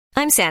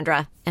I'm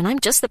Sandra, and I'm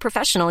just the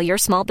professional your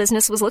small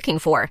business was looking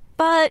for.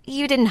 But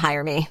you didn't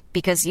hire me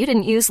because you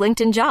didn't use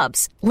LinkedIn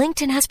Jobs.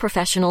 LinkedIn has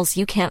professionals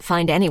you can't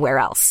find anywhere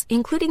else,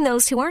 including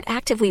those who aren't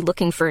actively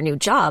looking for a new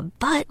job,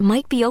 but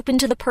might be open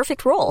to the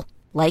perfect role,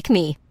 like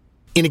me.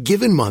 In a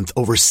given month,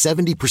 over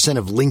 70%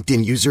 of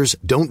LinkedIn users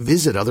don't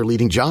visit other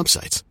leading job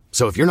sites.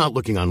 So if you're not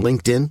looking on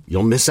LinkedIn,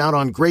 you'll miss out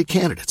on great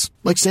candidates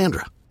like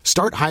Sandra.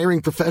 Start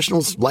hiring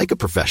professionals like a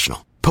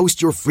professional.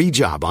 Post your free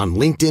job on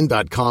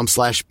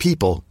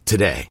linkedin.com/people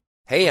today.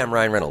 Hey, I'm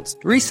Ryan Reynolds.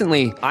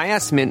 Recently, I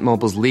asked Mint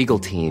Mobile's legal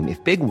team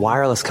if big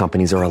wireless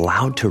companies are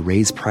allowed to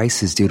raise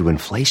prices due to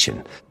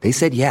inflation. They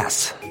said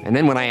yes. And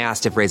then when I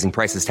asked if raising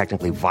prices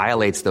technically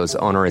violates those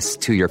onerous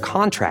 2-year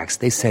contracts,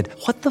 they said,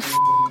 "What the f***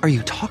 are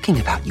you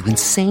talking about, you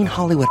insane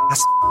Hollywood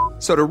ass?"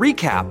 So to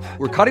recap,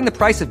 we're cutting the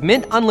price of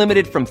Mint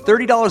Unlimited from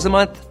 $30 a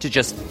month to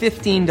just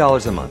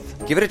 $15 a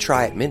month. Give it a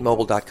try at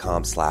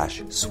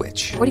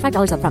mintmobile.com/switch.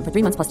 $45 up front for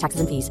 3 months plus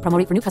taxes and fees. Promo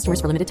rate for new customers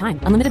for limited time.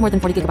 Unlimited more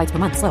than 40 gigabytes per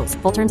month. Slows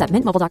full terms at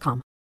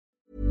mintmobile.com.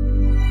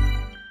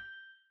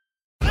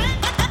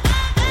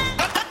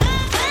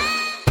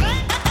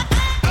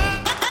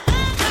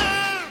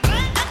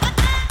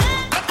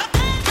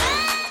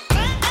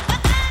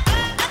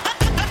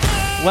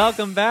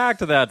 Welcome back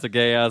to That's a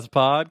Gay Ass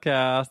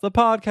Podcast, the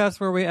podcast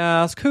where we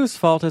ask, whose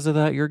fault is it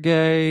that you're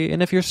gay?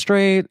 And if you're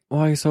straight,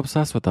 why are you so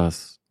obsessed with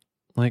us?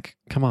 Like,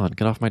 come on,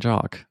 get off my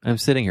jock. I'm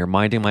sitting here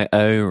minding my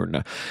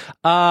own.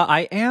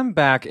 I am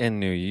back in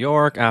New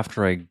York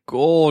after a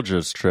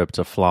gorgeous trip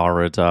to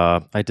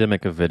Florida. I did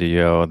make a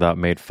video that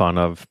made fun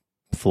of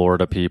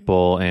Florida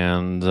people,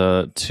 and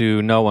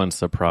to no one's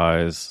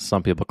surprise,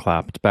 some people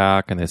clapped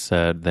back and they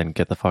said, then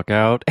get the fuck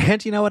out.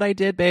 And you know what I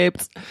did,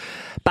 babes?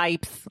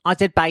 Bipes. I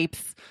did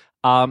bipes.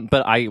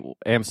 But I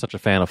am such a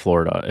fan of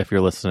Florida. If you're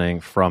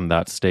listening from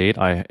that state,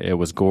 it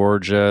was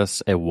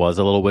gorgeous. It was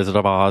a little Wizard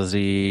of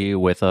Ozzy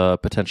with a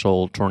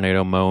potential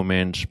tornado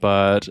moment,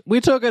 but we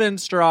took it in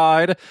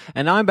stride.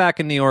 And now I'm back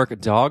in New York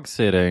dog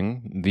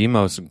sitting the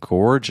most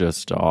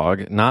gorgeous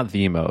dog. Not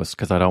the most,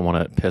 because I don't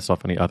want to piss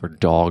off any other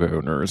dog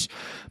owners.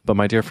 But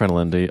my dear friend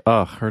Lindy,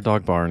 her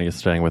dog Barney is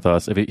staying with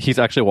us. He's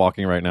actually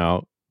walking right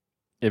now,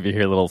 if you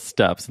hear little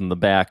steps in the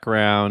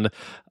background.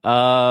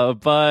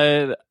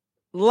 But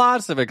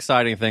lots of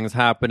exciting things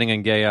happening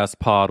in Gay Ass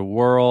Pod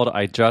world.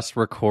 I just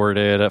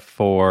recorded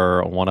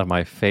for one of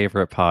my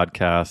favorite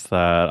podcasts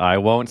that I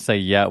won't say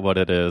yet what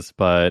it is,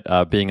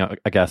 but being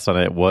a guest on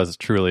it was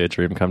truly a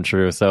dream come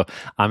true. So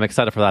I'm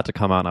excited for that to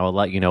come out, and I will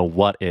let you know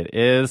what it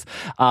is.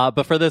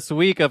 But for this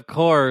week, of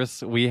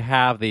course, we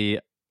have the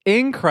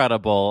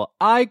incredible,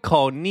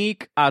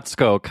 iconic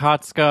Atsuko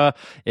Okatsuka.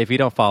 If you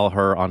don't follow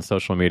her on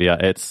social media,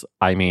 it's,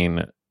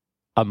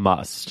 a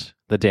must.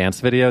 The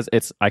dance videos,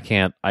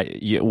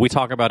 we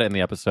talk about it in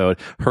the episode.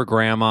 Her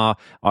grandma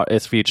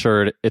is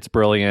featured. It's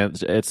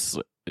brilliant. It's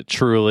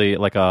truly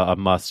like a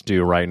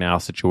must-do right now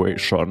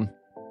situation.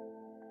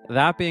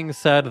 That being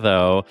said,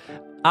 though,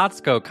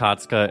 Atsuko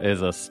Okatsuka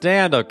is a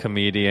stand-up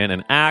comedian,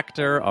 an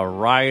actor, a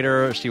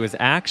writer. She was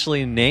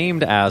actually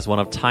named as one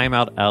of Time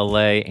Out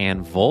LA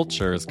and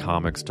Vulture's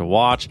comics to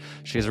watch.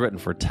 She's written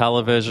for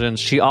television.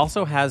 She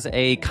also has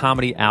a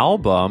comedy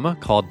album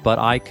called But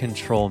I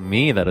Control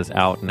Me that is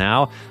out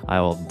now. I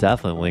will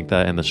definitely link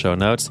that in the show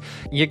notes.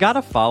 You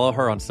gotta follow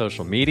her on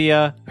social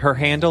media. Her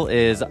handle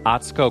is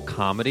Atsuko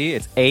Comedy.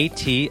 It's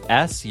ATSUKO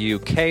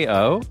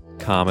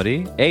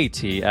Comedy,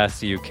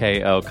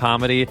 ATSUKO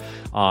Comedy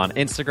on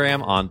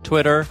Instagram, on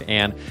Twitter,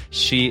 and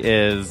she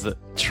is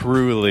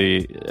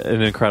truly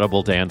an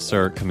incredible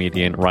dancer,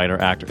 comedian, writer,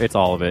 actor. It's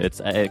all of it.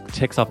 It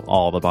ticks off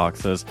all the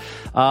boxes.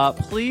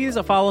 Please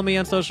follow me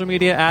on social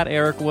media at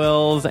Eric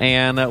Wills,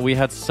 and we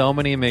had so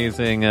many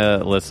amazing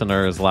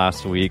listeners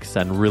last week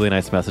send really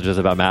nice messages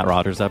about Matt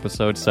Rogers'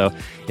 episode. So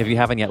if you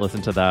haven't yet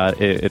listened to that,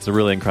 it's a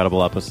really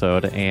incredible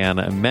episode,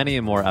 and many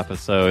more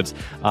episodes,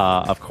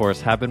 of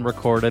course, have been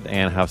recorded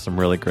and have some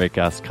really great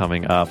guests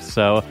coming up.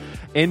 So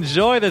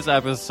enjoy this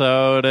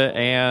episode,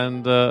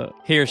 and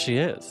here she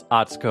is,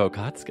 Atsuko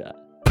Okatsuka.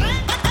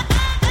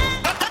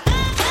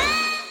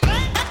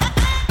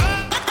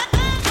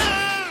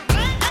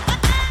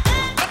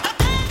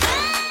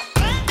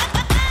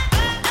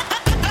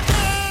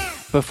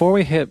 Before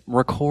we hit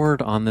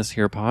record on this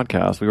here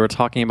podcast, we were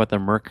talking about the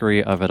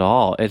mercury of it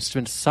all. It's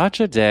been such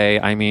a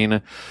day. I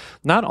mean,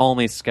 not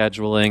only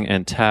scheduling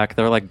and tech,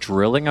 they're like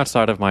drilling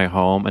outside of my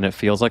home, and it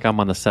feels like I'm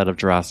on the set of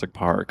Jurassic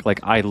Park. Like,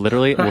 I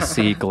literally will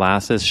see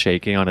glasses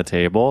shaking on a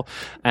table,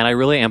 and I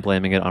really am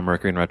blaming it on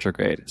Mercury in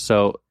retrograde.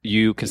 So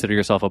you consider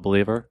yourself a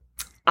believer?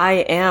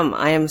 I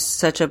am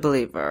such a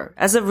believer.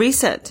 As a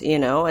reset,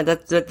 and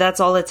that's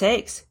all it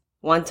takes.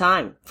 One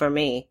time for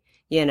me,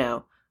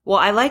 Well,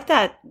 I like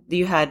that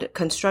you had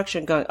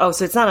construction going. Oh,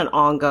 so it's not an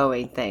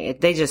ongoing thing.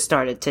 They just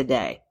started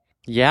today.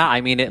 Yeah, I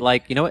mean,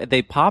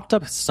 they popped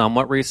up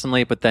somewhat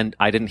recently, but then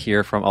I didn't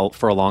hear for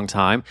a long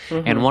time.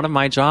 Mm-hmm. And one of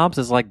my jobs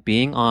is like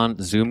being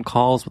on Zoom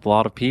calls with a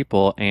lot of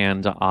people.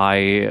 And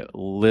I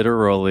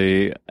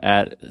literally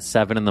at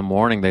 7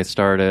 a.m, they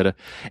started.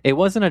 It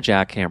wasn't a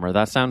jackhammer.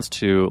 That sounds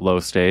too low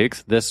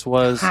stakes. This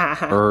was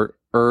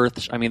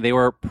earth. I mean, they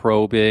were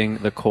probing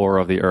the core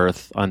of the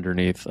earth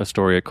underneath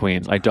Astoria,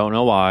 Queens. I don't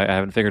know why. I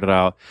haven't figured it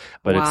out,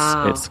 but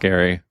it's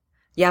scary.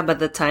 Yeah, but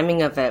the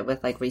timing of it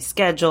with like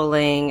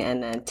rescheduling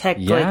and then tech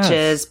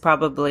glitches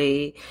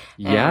probably.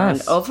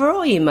 And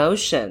overall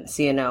emotions,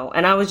 you know.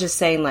 And I was just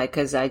saying like,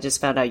 cause I just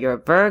found out you're a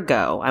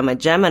Virgo. I'm a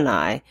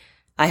Gemini.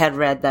 I had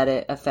read that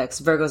it affects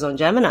Virgos on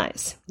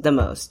Geminis the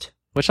most.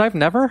 Which I've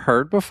never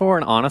heard before,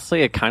 and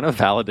honestly, it kind of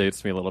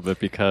validates me a little bit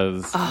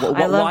because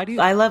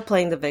I love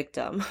playing the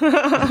victim.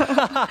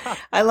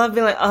 I love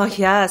being like, oh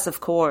yes, of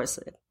course.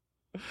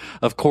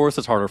 Of course,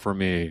 it's harder for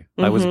me.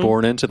 I was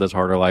born into this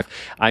harder life.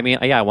 I mean,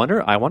 yeah, I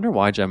wonder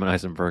why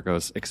Geminis and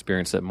Virgos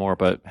experience it more.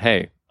 But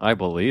hey, I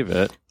believe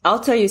it. I'll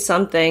tell you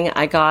something.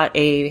 I got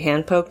a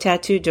hand poke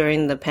tattoo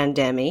during the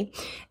pandemic,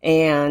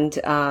 and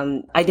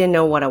I didn't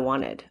know what I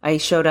wanted. I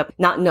showed up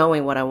not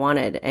knowing what I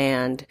wanted,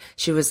 and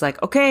she was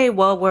like, "Okay,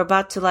 well, we're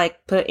about to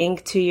like put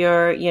ink to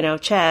your,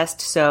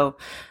 chest. So,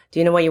 do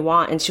you know what you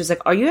want?" And she was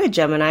like, "Are you a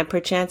Gemini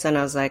perchance?" And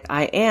I was like,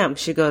 "I am."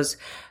 She goes,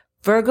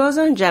 "Virgos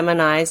and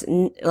Geminis,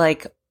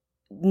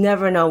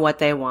 never know what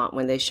they want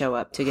when they show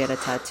up to get a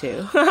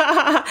tattoo."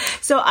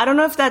 So I don't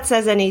know if that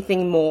says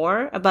anything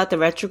more about the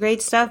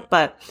retrograde stuff,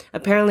 but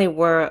apparently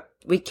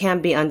we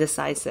can be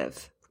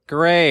undecisive.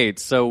 Great.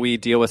 So we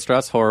deal with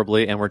stress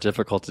horribly and we're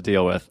difficult to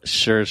deal with.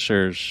 Sure.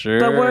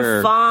 But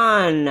we're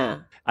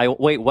fun.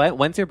 Wait,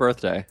 when's your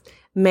birthday?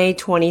 May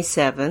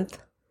 27th.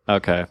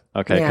 Okay.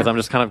 Because I'm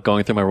just kind of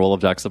going through my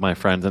Rolodex of my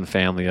friends and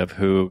family of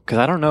because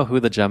I don't know who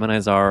the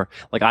Geminis are.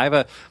 Like I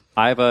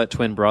have a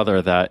twin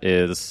brother that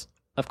is,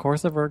 of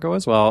course, a Virgo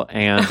as well.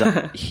 And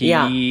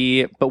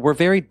but we're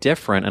very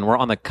different and we're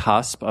on the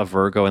cusp of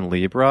Virgo and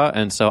Libra.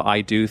 And so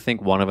I do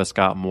think one of us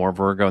got more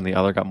Virgo and the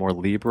other got more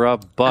Libra.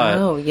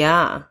 But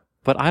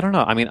But I don't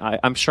know. I mean,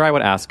 I'm sure I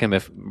would ask him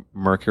if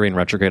Mercury in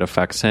retrograde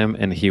affects him,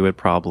 and he would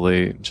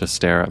probably just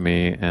stare at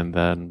me and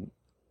then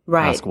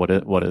ask, what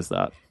is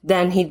that?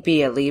 Then he'd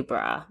be a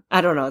Libra.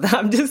 I don't know.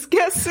 I'm just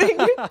guessing.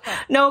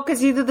 No,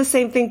 because you did the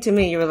same thing to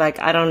me. You were like,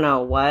 I don't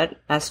know what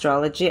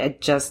astrology. I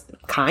just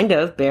kind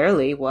of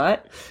barely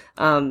what.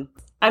 I'm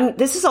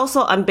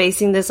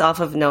basing this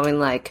off of knowing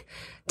like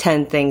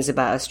 10 things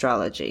about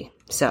astrology.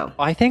 So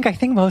I think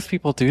most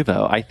people do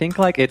though. I think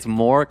like it's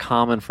more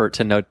common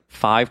to know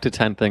 5 to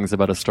 10 things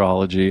about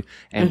astrology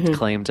and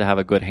claim to have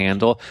a good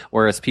handle,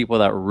 whereas people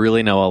that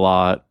really know a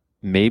lot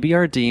maybe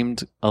are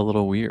deemed a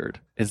little weird.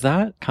 Is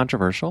that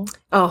controversial?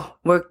 Oh,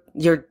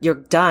 you're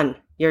done.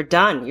 You're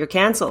done. You're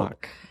canceled.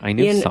 Fuck. I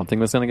knew something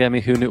was going to get me.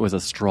 Who knew it was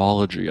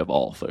astrology of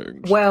all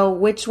things? Well,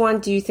 which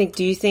one do you think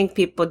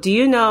people, do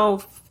you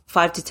know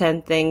 5 to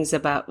 10 things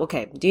about,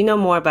 do you know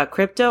more about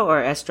crypto or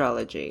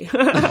astrology?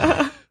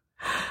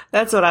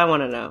 That's what I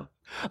want to know.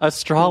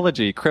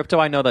 Astrology. Crypto,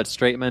 I know that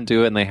straight men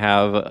do it and they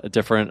have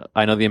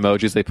I know the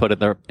emojis they put in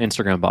their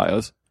Instagram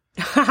bios.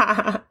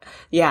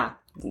 Yeah.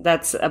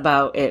 That's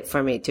about it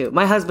for me too.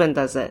 My husband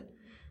does it,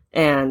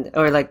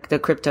 or like the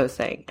crypto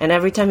thing. And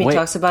every time he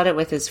talks about it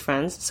with his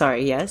friends,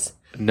 sorry, yes?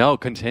 No,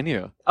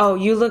 continue. Oh,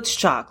 you looked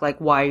shocked.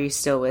 Like, why are you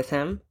still with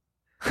him?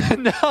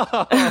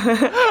 No.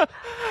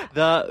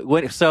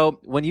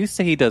 When you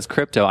say he does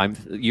crypto,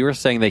 you were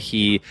saying that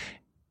he,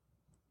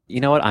 you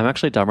know what? I'm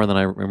actually dumber than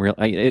I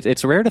realize.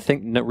 It's rare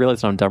to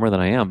realize I'm dumber than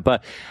I am,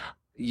 but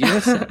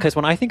because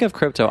when I think of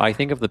crypto, I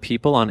think of the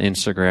people on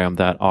Instagram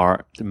that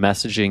are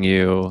messaging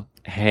you,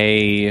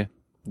 hey,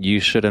 you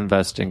should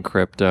invest in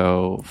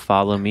crypto.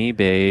 Follow me,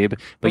 babe.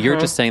 But you're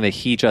just saying that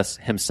he just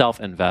himself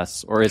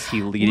invests, or is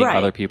he leading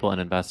other people in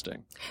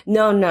investing?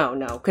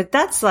 No. Because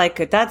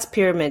that's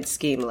pyramid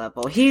scheme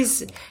level.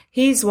 He's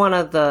one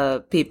of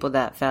the people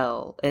that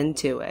fell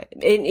into it.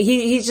 And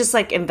he's just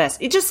like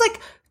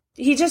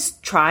he's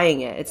just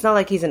trying it. It's not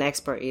like he's an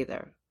expert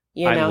either.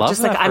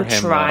 Just like I'm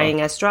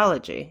trying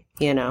astrology,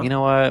 You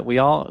know what? We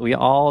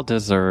all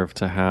deserve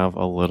to have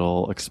a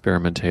little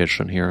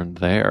experimentation here and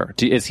there.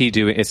 Is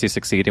he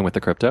succeeding with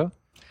the crypto?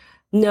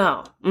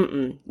 No.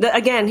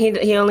 Again,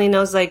 he only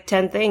knows like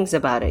 10 things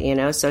about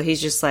it, so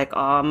he's just like,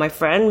 oh, my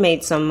friend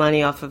made some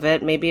money off of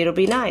it. Maybe it'll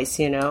be nice,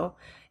 In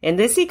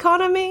this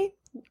economy,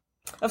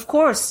 of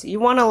course, you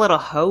want a little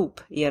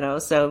hope,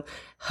 so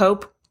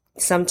hope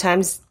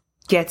sometimes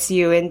gets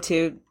you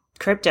into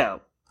crypto.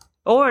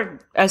 Or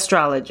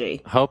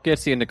astrology. Hope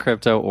gets you into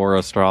crypto or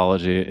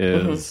astrology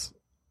is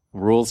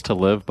rules to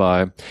live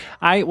by.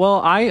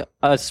 I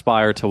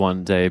aspire to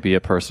one day be a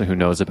person who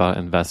knows about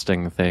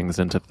investing things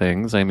into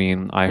things. I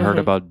mean, I heard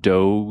about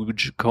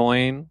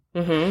Dogecoin.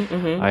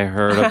 I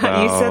heard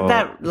about... You said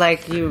that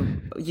like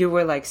you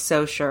were like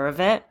so sure of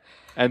it.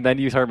 And then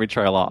you heard me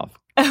trail off.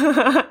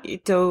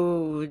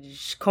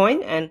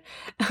 Dogecoin and...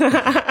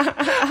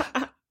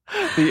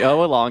 The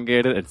O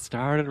elongated. It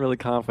started really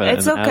confident.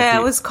 It's okay. I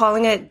was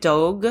calling it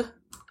Doge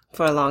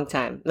for a long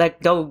time. Like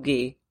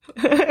Dogie.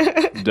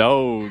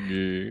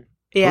 Dogie.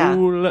 Yeah.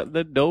 Ooh, let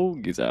the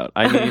dogies out.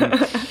 I mean,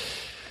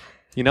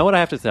 you know what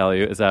I have to tell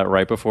you is that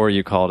right before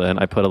you called in,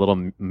 I put a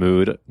little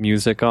mood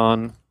music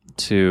on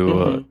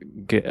to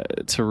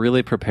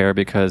really prepare,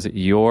 because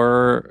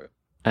your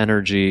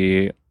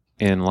energy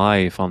in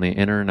life on the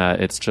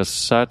internet, it's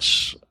just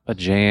such a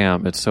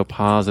jam. It's so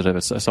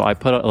positive. So I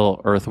put a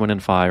little Earth, Wind,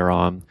 and Fire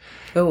on.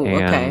 Oh,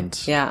 okay.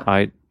 And Yeah.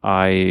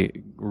 I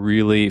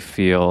really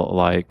feel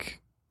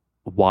like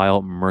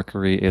while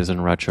Mercury is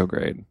in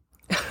retrograde,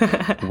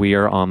 we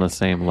are on the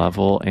same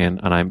level, and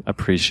I'm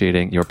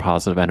appreciating your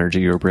positive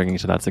energy you're bringing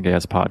to That's a Gay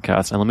Ass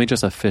podcast. And let me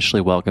just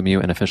officially welcome you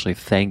and officially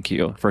thank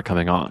you for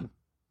coming on.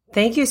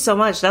 Thank you so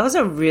much. That was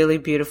a really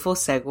beautiful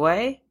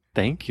segue.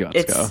 Thank you,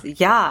 Atsuko.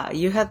 Yeah,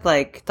 you had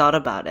like thought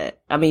about it.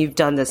 I mean, you've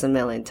done this a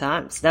million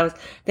times.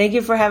 Thank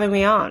you for having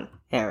me on,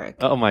 Eric.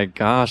 Oh my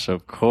gosh,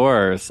 of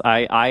course.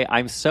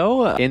 I'm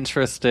so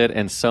interested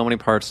in so many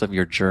parts of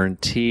your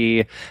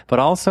journey, but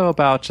also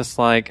about just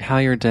like how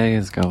your day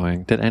is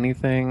going. Did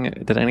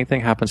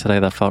anything happen today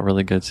that felt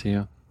really good to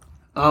you?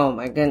 Oh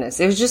my goodness.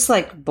 It was just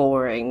like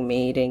boring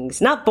meetings.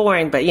 Not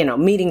boring, but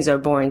meetings are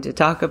boring to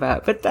talk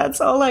about. But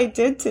that's all I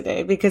did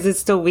today because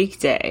it's still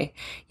weekday,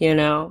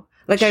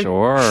 Like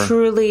sure.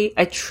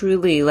 I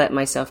truly let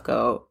myself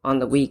go on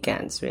the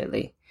weekends,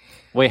 really.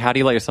 Wait, how do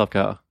you let yourself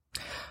go?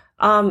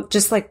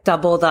 Just like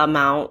double the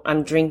amount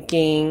I'm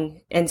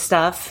drinking and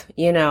stuff,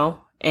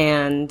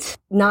 and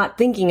not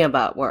thinking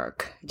about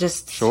work.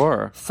 Just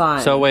sure.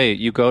 fun. So wait,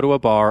 you go to a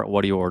bar,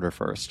 what do you order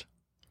first?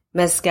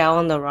 Mezcal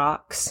on the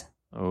rocks.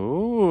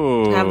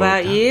 Ooh. How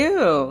about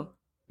you?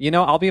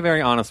 I'll be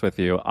very honest with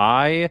you.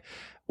 I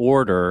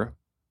order,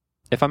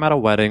 if I'm at a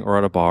wedding or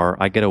at a bar,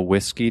 I get a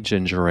whiskey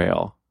ginger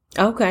ale.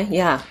 Okay,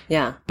 yeah.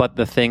 But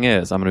the thing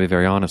is, I'm going to be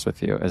very honest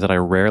with you, is that I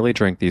rarely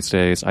drink these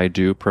days. I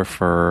do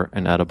prefer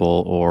an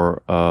edible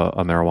or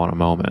a marijuana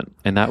moment.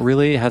 And that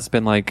really has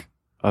been like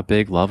a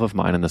big love of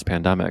mine in this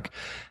pandemic.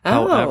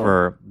 Oh.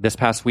 However, this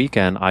past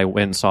weekend, I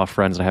went and saw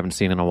friends I haven't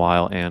seen in a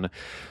while, and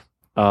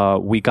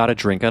we got a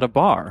drink at a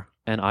bar.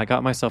 And I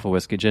got myself a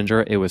whiskey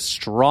ginger. It was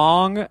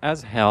strong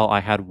as hell.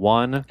 I had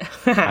one.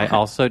 I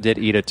also did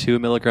eat a 2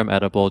 milligram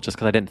edible just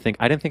because I didn't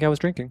think I was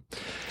drinking.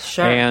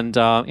 Sure. And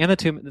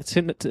the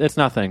two, it's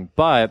nothing.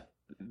 But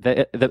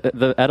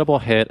the edible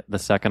hit the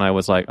second I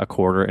was like a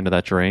quarter into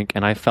that drink,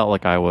 and I felt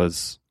like I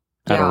was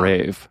at a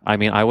rave. I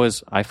mean,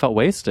 I felt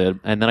wasted.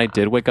 And then I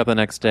did wake up the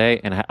next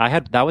day, and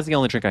that was the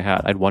only drink I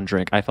had. I had one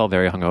drink. I felt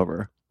very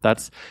hungover.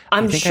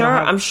 I'm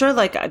sure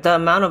like the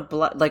amount of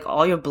blood, like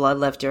all your blood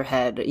left your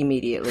head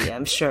immediately,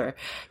 I'm sure,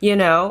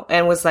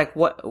 and was like,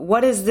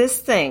 what is this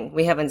thing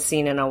we haven't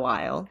seen in a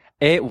while?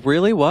 It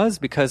really was,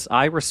 because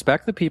I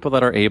respect the people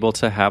that are able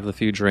to have the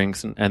few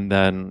drinks and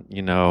then,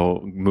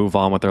 move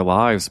on with their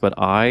lives. But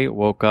I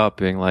woke up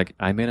being like,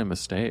 I made a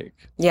mistake.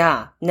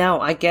 Yeah,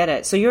 no, I get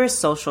it. So you're a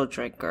social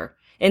drinker.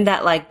 In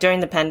that, like, during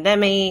the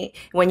pandemic,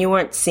 when you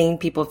weren't seeing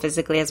people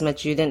physically as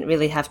much, you didn't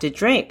really have to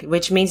drink,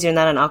 which means you're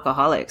not an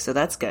alcoholic. So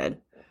that's good.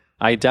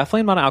 I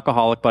definitely am not an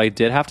alcoholic, but I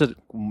did have to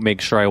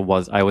make sure I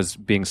was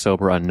being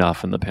sober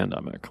enough in the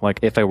pandemic. Like,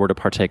 if I were to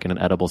partake in an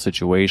edible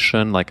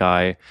situation, like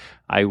I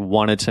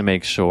wanted to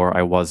make sure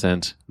I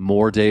wasn't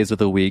more days of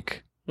the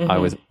week I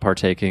was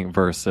partaking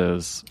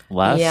versus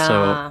less. Yeah.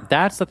 So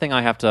that's the thing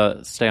I have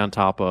to stay on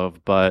top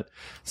of. But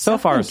so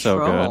far, so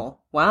good.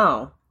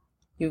 Wow.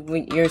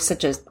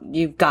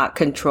 You've got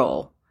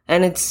control,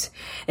 and it's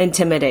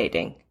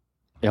intimidating.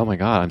 Oh my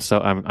God.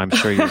 I'm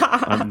sure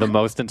I'm the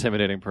most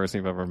intimidating person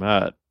you've ever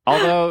met.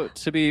 Although,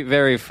 to be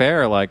very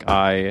fair, like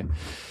I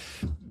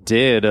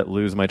did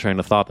lose my train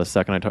of thought the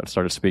second I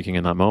started speaking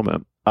in that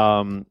moment.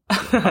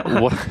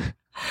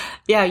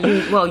 Yeah,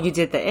 you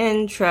did the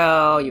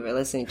intro, you were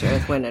listening to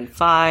Earth, Wind, and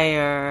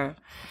Fire.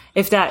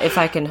 If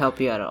I can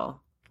help you at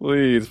all.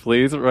 Please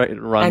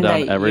run and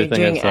down everything.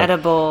 You're doing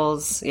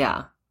edibles,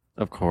 yeah.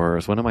 Of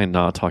course. When am I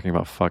not talking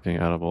about fucking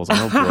edibles?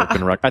 I'm a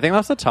broken record. I think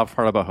that's the tough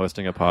part about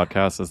hosting a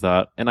podcast is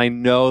that, and I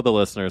know the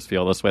listeners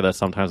feel this way, that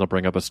sometimes I'll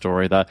bring up a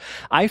story that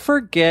I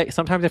forget.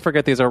 Sometimes I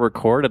forget these are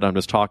recorded. I'm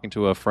just talking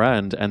to a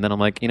friend, and then I'm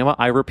like, you know what?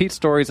 I repeat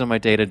stories in my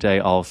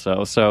day-to-day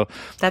also. So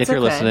if you're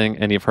listening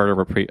and you've heard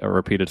a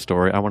repeated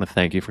story, I want to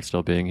thank you for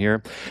still being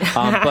here.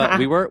 But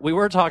we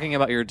were talking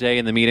about your day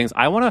in the meetings.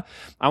 I want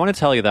to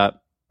tell you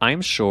that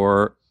I'm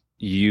sure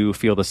you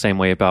feel the same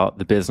way about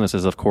the business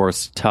is, of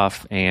course,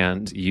 tough,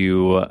 and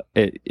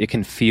it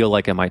can feel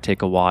like it might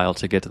take a while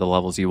to get to the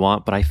levels you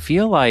want. But I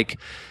feel like,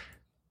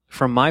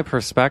 from my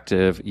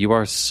perspective, you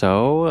are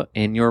so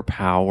in your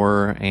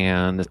power,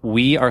 and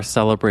we are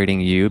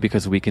celebrating you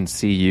because we can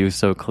see you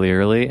so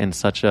clearly in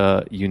such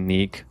a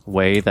unique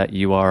way that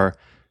you are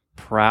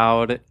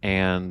proud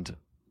and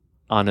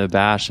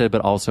unabashed,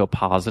 but also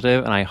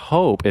positive. And I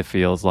hope it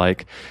feels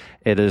like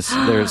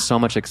there's so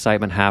much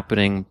excitement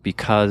happening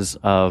because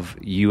of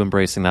you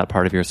embracing that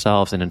part of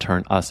yourselves, and in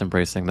turn us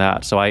embracing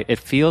that. So it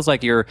feels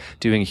like you're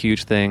doing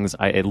huge things.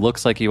 It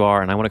looks like you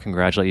are, and I want to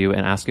congratulate you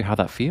and ask you how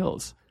that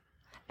feels.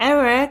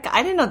 Eric,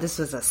 I didn't know this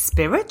was a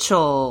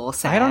spiritual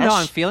sesh. I don't know.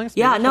 I'm feeling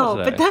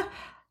spiritual today.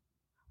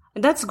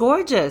 But that's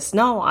gorgeous.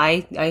 No,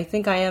 I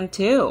think I am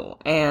too.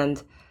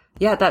 And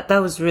yeah, that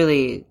was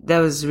really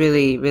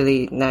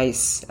really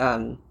nice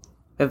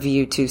of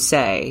you to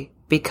say,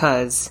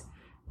 because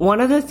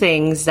one of the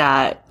things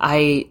that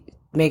I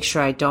make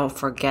sure I don't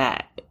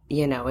forget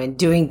and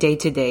doing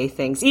day-to-day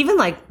things, even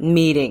like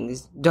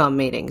meetings, dumb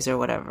meetings or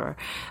whatever.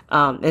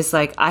 It's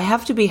like, I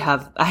have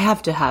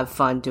to have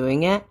fun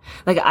doing it.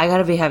 Like, I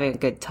gotta be having a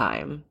good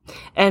time.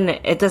 And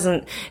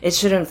it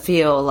shouldn't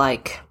feel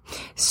like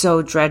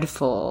so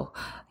dreadful,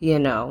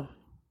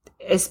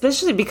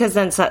 especially because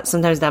then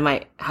sometimes that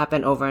might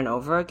happen over and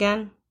over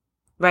again,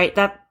 right?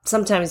 That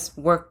sometimes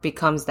work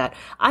becomes that.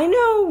 I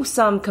know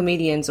some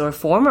comedians or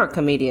former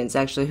comedians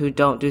actually who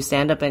don't do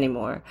stand-up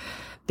anymore,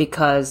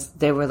 because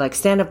they were like,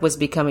 stand-up was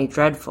becoming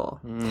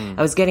dreadful.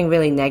 I was getting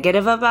really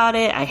negative about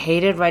it. I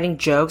hated writing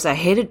jokes. I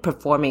hated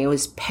performing.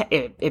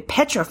 It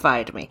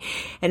petrified me.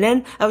 And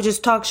then I would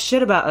just talk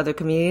shit about other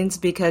comedians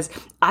because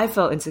I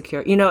felt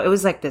insecure. It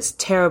was like this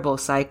terrible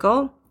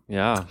cycle.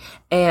 Yeah.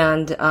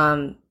 And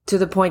to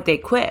the point they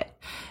quit.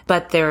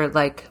 But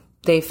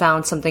they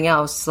found something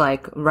else,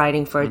 like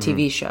writing for a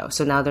TV show.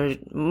 So now they're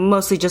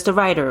mostly just a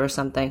writer or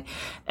something.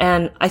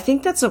 And I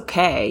think that's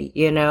okay,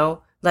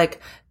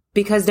 like,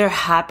 because they're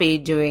happy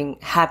doing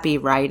happy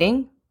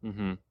writing.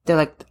 They're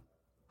like,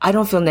 I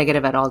don't feel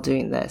negative at all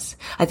doing this.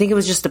 I think it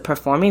was just the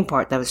performing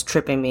part that was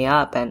tripping me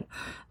up. And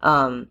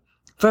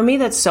for me,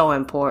 that's so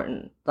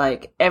important.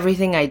 Like,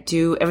 everything I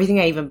do, everything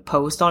I even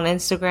post on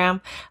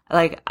Instagram,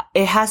 like,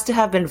 it has to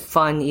have been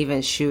fun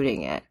even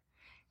shooting it,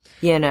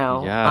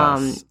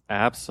 Yes,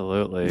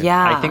 absolutely.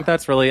 Yeah. I think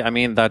that's really,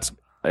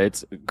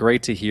 it's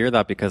great to hear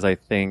that, because I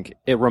think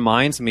it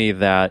reminds me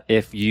that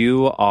if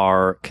you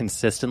are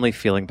consistently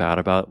feeling bad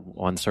about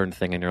one certain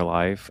thing in your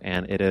life,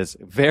 and it is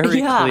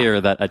very clear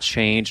that a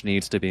change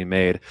needs to be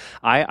made,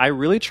 I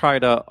really try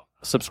to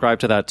subscribe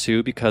to that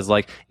too, because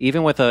like,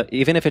 even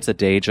if it's a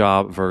day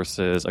job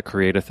versus a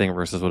creative thing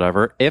versus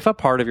whatever, if a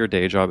part of your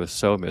day job is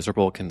so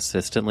miserable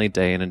consistently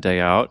day in and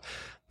day out,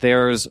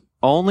 there's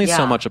only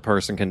so much a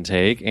person can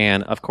take.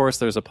 And of course,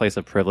 there's a place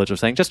of privilege of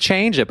saying, just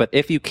change it. But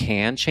if you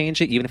can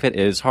change it, even if it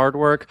is hard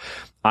work,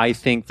 I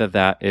think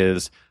that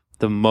is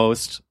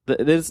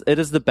it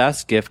is the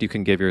best gift you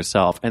can give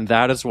yourself. And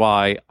that is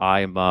why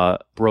I'm a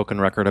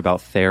broken record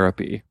about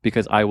therapy,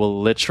 because I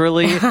will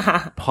literally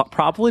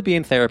probably be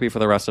in therapy for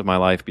the rest of my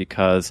life,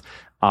 because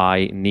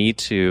I need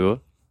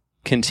to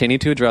continue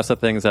to address the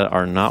things that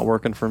are not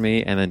working for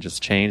me and then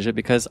just change it.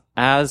 Because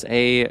as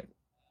a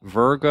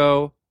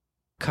Virgo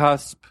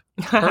cusp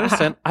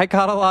person, I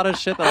got a lot of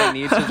shit that I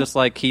need to just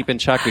like keep in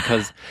check,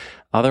 because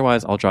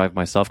otherwise I'll drive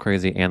myself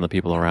crazy and the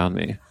people around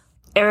me.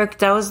 Eric,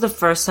 that was the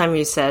first time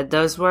you said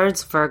those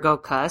words, Virgo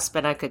cusp,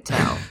 and I could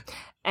tell.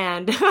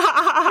 And but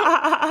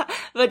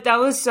that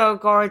was so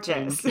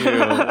gorgeous. Thank you.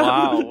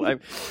 Wow.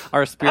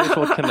 Our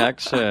spiritual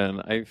connection.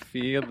 I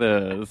feel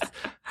this.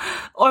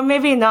 Or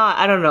maybe not.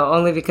 I don't know.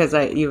 Only because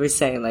you were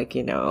saying like,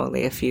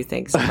 only a few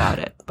things about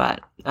it.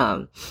 But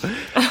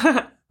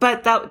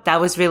but that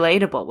was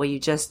relatable. What you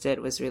just did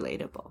was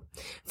relatable.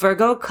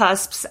 Virgo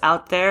cusps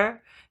out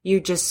there, you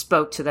just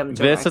spoke to them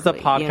directly. This is a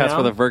podcast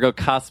for the Virgo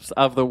cusps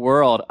of the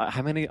world.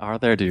 How many are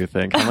there, do you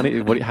think?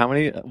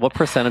 What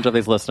percentage of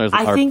these listeners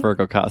are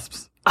Virgo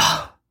cusps?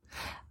 Oh,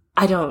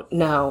 I don't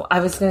know.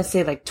 I was going to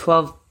say like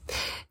 12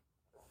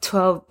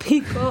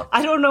 people.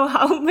 I don't know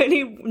how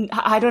many.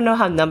 I don't know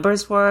how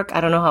numbers work.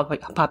 I don't know how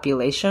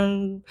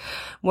population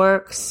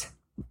works.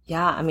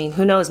 Yeah,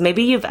 who knows?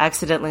 Maybe you've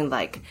accidentally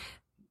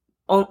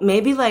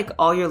maybe like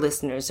all your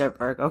listeners are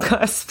Virgo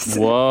cusps.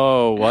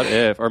 Whoa, what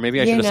if? Or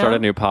maybe I should have started a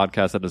new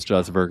podcast that is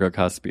just Virgo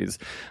cuspies.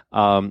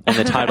 And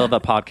the title of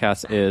the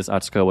podcast is,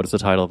 Atsuko, what is the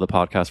title of the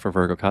podcast for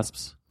Virgo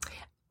cusps?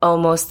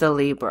 Almost a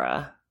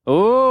Libra.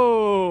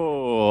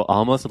 Oh,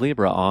 Almost a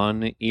Libra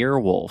on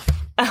Earwolf.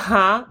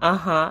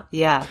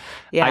 Yeah.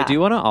 I do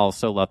want to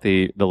also let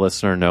the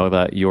listener know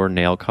that your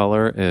nail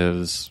color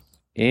is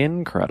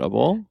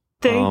incredible.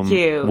 Thank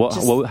you.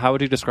 How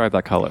would you describe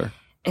that color?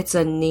 It's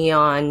a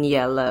neon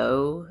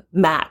yellow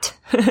matte.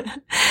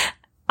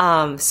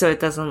 So it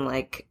doesn't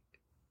like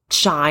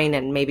shine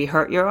and maybe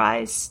hurt your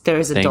eyes.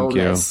 There's a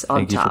dullness on top.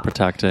 Thank you for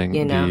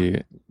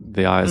protecting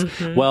the eyes.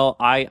 Mm-hmm. Well,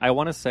 I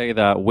want to say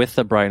that with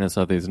the brightness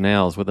of these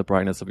nails, with the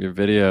brightness of your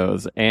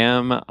videos,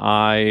 am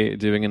I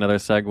doing another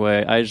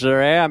segue? I sure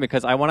am,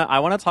 because I want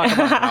to talk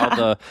about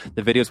how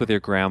the videos with your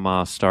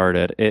grandma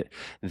started.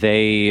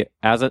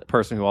 As a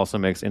person who also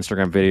makes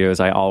Instagram videos,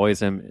 I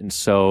always am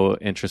so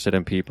interested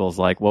in people's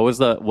like,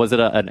 was it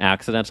an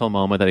accidental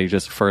moment that you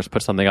just first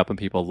put something up and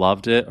people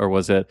loved it, or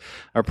was it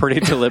a pretty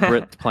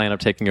deliberate plan of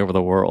taking over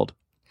the world?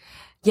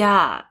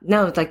 Yeah,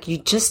 no, like you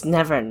just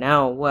never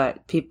know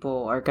what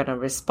people are going to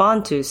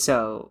respond to.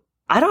 So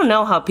I don't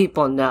know how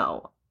people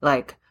know,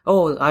 like,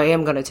 oh, I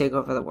am going to take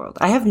over the world.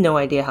 I have no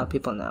idea how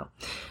people know.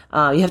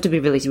 You have to be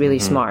really, really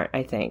smart,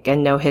 I think,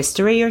 and know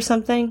history or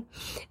something.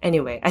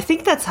 Anyway, I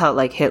think that's how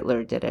like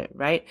Hitler did it,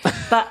 right?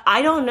 But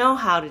I don't know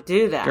how to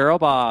do that. Girl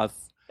boss.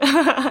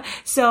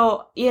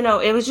 So,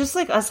 it was just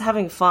like us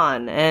having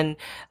fun. And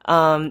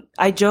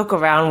I joke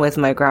around with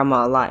my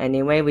grandma a lot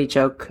anyway. We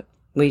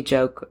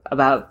joke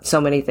about so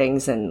many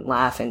things and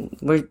laugh, and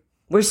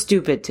we're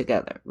stupid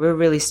together. We're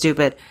really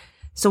stupid.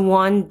 So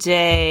one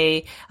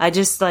day I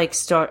just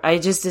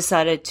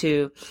decided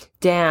to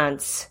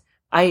dance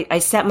I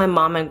sat my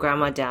mom and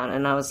grandma down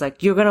and I was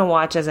like, you're going to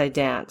watch as I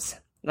dance.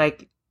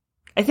 Like,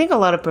 I think a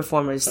lot of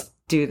performers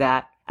do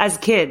that as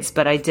kids,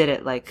 but I did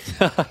it like,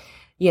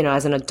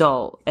 as an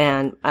adult.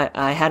 And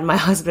I had my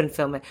husband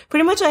film it.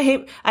 Pretty much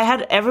I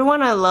had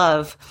everyone I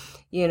love,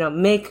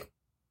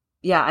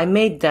 I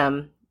made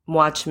them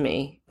watch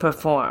me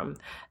perform.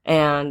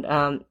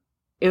 And,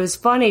 it was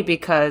funny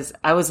because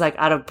I was like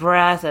out of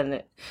breath and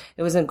it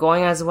wasn't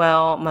going as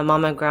well. My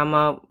mom and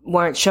grandma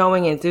weren't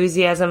showing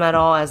enthusiasm at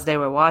all as they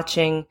were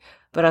watching,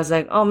 but I was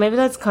like, oh, maybe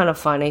that's kind of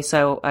funny.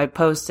 So I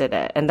posted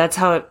it and that's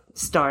how it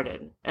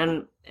started.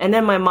 And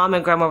then my mom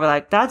and grandma were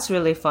like, that's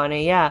really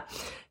funny. Yeah.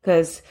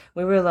 Cause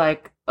we were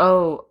like,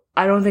 oh,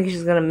 I don't think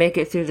she's going to make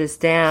it through this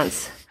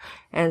dance.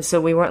 And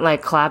so we weren't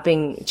like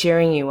clapping,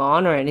 cheering you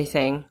on or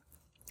anything.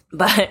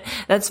 But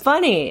that's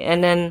funny.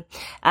 And then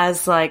I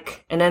was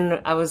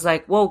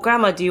like, well,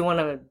 grandma, do you want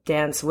to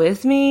dance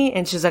with me?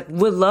 And she's like,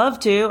 would love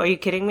to. Are you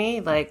kidding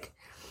me? Like,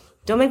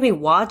 don't make me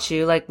watch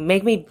you. Like,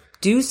 make me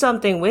do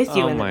something with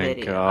you in the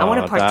video. God, I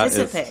want to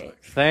participate.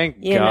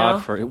 Thank God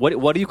for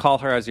what do you call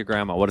her as your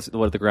grandma? What is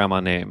the grandma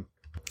name?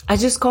 I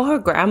just call her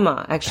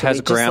grandma, actually.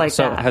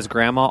 Has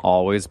grandma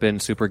always been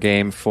super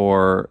game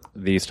for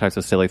these types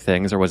of silly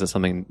things, or was it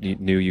something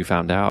new you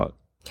found out?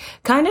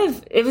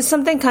 It was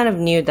something kind of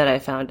new that I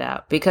found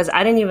out because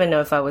I didn't even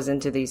know if I was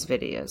into these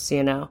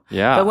videos,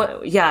 Yeah.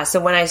 But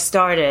so when I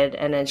started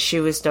and then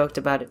she was stoked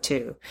about it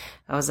too,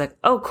 I was like,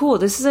 oh, cool.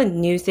 This is a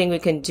new thing we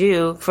can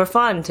do for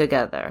fun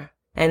together.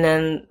 And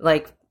then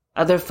like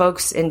other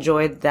folks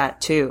enjoyed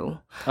that too.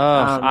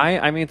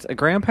 I mean,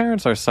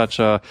 grandparents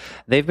are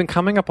they've been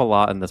coming up a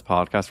lot in this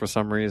podcast for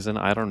some reason.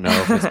 I don't know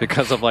if it's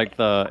because of like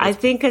I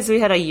think because we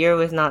had a year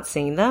with not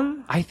seeing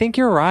them. I think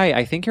you're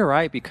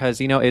right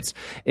because,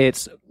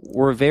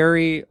 we're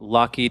very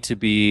lucky to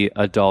be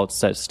adults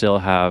that still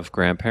have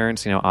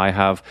grandparents. I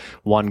have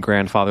one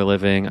grandfather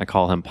living. I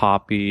call him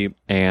Poppy.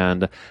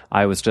 And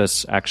I was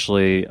just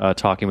actually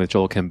talking with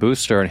Joel Kim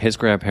Booster and his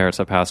grandparents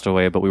have passed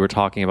away, but we were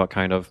talking about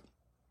kind of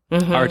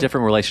our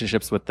different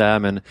relationships with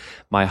them and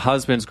my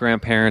husband's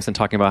grandparents and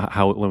talking about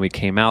how when we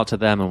came out to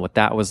them and what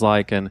that was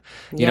like. And,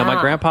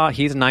 my grandpa,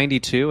 he's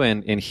 92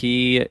 and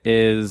he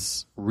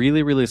is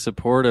really, really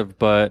supportive.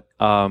 But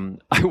I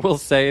will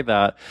say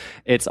that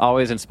it's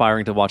always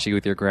inspiring to watch you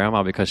with your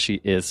grandma because she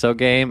is so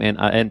game.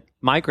 And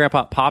my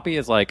grandpa, Poppy,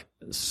 is like...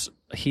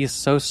 He's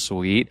so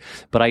sweet,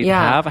 but I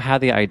have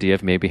had the idea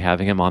of maybe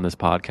having him on this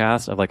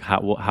podcast of like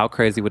how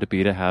crazy would it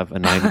be to have a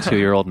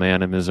 92-year-old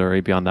man in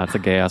Missouri be on That's a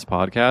Gay Ass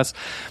Podcast.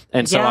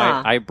 And so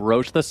I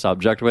broached the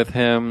subject with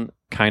him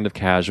kind of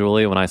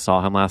casually when I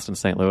saw him last in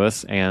St.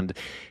 Louis, and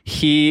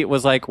he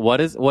was like, what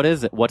is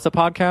it? What's a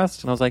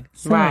podcast? And I was like,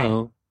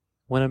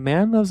 when a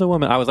man loves a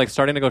woman, I was like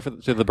starting to go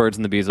through the birds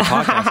and the bees of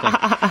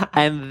podcasting.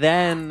 And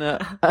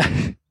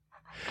then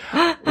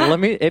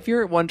if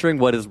you're wondering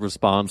what his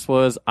response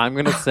was, I'm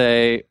going to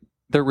say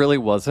there really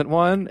wasn't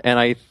one. And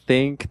I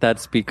think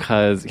that's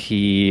because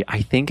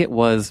I think it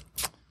was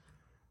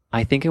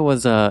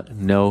a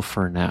no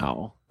for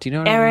now. Do you know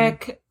what I mean?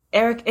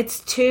 Eric, it's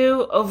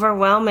too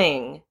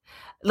overwhelming.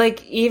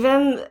 Like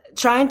even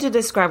trying to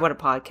describe what a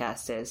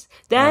podcast is.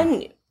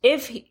 Then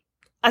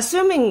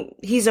assuming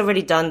he's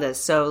already done this.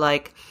 So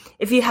like,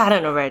 if he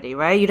hadn't already,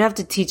 right? You'd have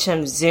to teach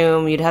him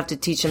Zoom. You'd have to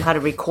teach him how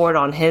to record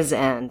on his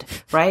end,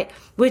 right?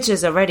 Which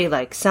is already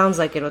like, sounds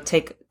like it'll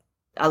take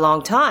a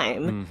long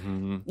time.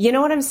 Mm-hmm. You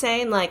know what I'm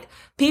saying? Like,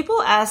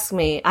 people ask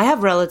me, I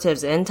have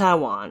relatives in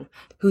Taiwan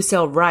who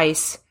sell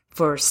rice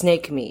for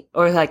snake meat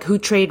or like who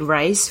trade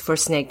rice for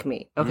snake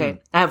meat. Okay.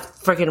 I have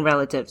freaking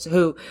relatives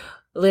who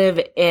live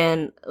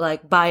in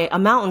like by a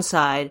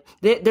mountainside.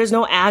 There's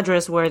no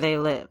address where they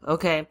live.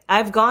 Okay.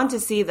 I've gone to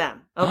see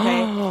them.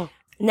 Okay.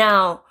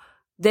 Now,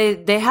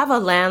 They have a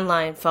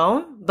landline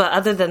phone, but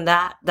other than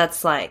that,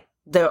 that's like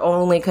their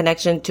only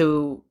connection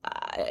to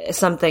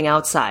something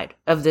outside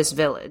of this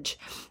village.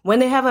 When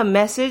they have a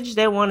message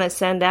they want to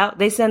send out,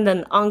 they send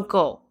an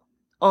uncle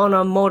on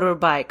a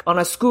motorbike, on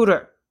a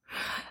scooter.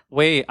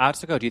 Wait,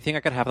 Atsuko, do you think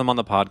I could have them on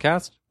the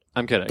podcast?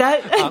 I'm kidding.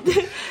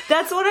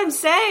 That's what I'm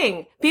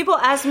saying. People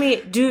ask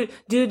me,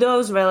 do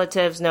those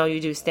relatives know you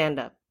do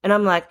stand-up? And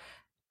I'm like,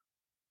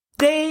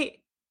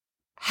 they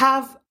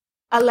have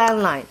a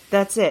landline.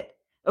 That's it.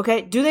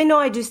 Okay, do they know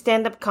I do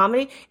stand-up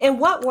comedy? In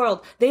what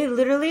world? They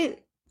literally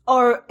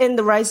are in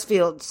the rice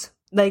fields,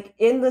 like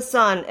in the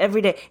sun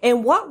every day.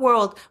 In what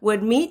world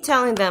would me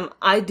telling them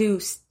I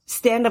do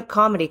stand-up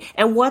comedy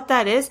and what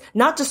that is,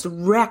 not just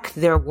wreck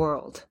their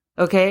world?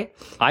 Okay?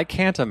 I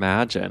can't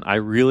imagine. I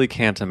really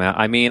can't imagine.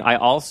 I mean, I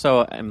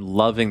also am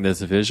loving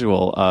this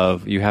visual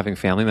of you having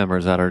family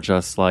members that are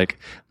just like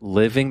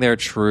living their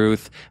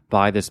truth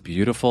by this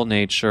beautiful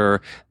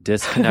nature,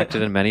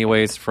 disconnected in many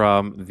ways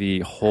from the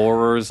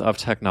horrors of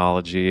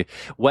technology.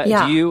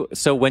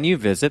 So when you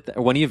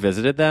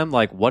visited them,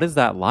 like, what is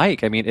that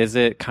like? I mean, is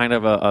it kind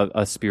of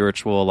a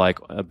spiritual, like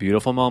a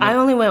beautiful moment? I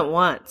only went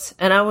once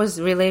and I was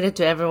related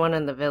to everyone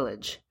in the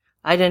village.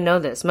 I didn't know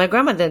this. My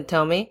grandma didn't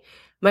tell me.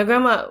 My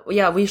grandma,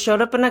 yeah, we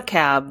showed up in a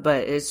cab,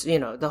 but it's,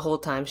 the whole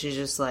time she's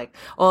just like,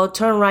 oh,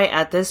 turn right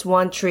at this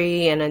one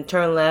tree and then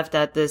turn left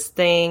at this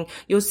thing.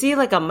 You'll see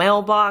like a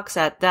mailbox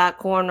at that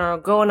corner,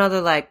 go another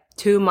like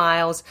 2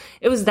 miles.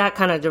 It was that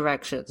kind of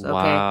directions, okay?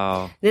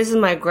 Wow. This is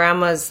my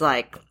grandma's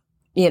like,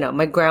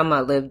 my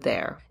grandma lived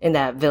there in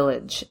that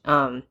village.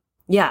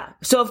 Yeah.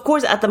 So of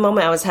course at the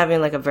moment I was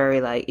having like a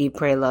very like eat,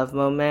 pray, love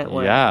moment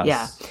where,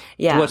 yes.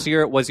 Yeah. Was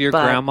your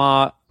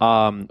grandma,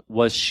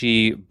 was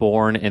she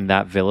born in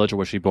that village or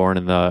was she born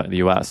in the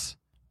US?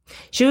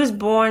 She was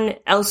born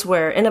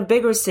elsewhere in a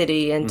bigger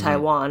city in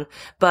Taiwan,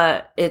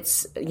 but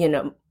it's,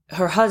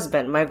 her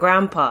husband, my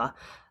grandpa,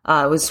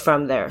 was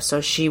from there.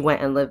 So she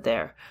went and lived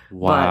there.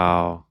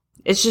 Wow.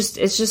 But it's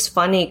just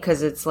funny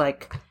because it's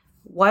like,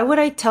 why would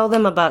I tell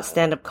them about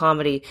stand-up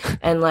comedy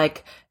and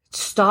like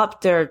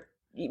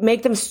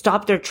make them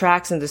stop their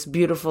tracks in this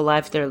beautiful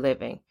life they're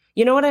living?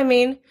 You know what I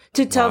mean?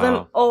 To tell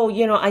them, oh,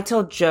 I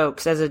tell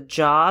jokes as a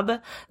job,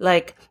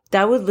 like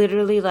that would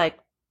literally like,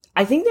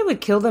 I think they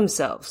would kill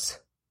themselves.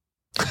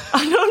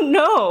 I don't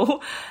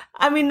know.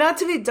 I mean, not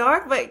to be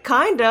dark, but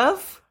kind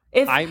of.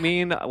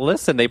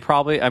 Listen, they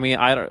probably,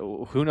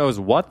 who knows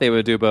what they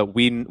would do, but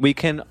we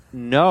can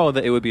know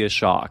that it would be a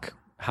shock.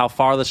 How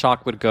far the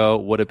shock would go,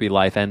 would it be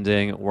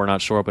life-ending? We're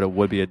not sure, but it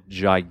would be a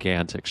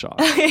gigantic shock.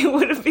 It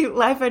would be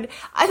life-ending.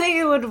 I think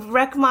it would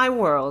wreck my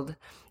world.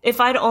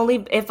 If I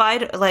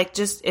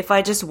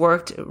just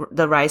worked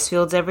the rice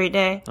fields every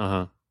day.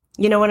 Uh-huh.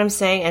 You know what I'm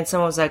saying? And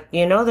someone was like,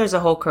 there's a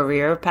whole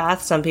career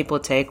path some people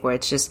take where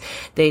it's just,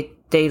 they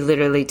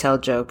literally tell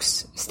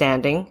jokes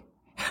standing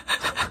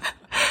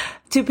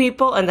to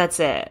people and that's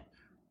it.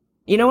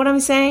 You know what I'm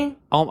saying?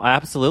 Oh,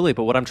 absolutely.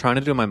 But what I'm trying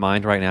to do in my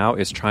mind right now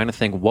is trying to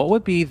think, what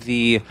would be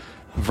the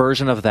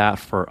version of that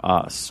for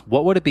us?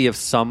 What would it be if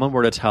someone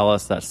were to tell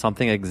us that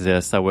something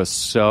exists that was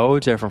so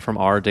different from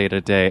our day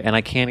to day? And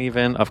I can't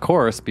even, of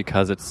course,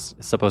 because it's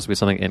supposed to be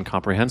something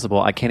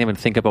incomprehensible, I can't even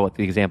think about what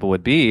the example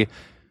would be.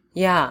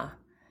 Yeah.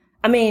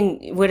 I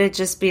mean, would it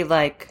just be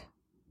like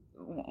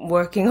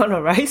working on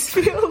a rice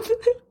field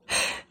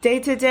day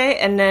to day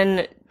and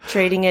then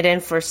trading it in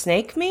for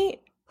snake meat?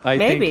 I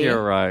Maybe. think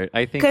you're right.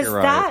 Because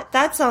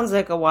that sounds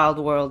like a wild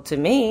world to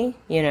me,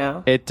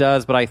 It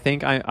does, but I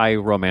think I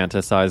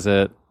romanticize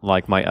it.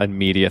 Like, my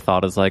immediate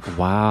thought is like,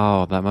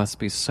 wow, that must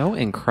be so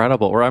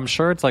incredible. Or I'm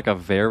sure it's like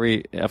of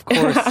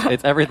course,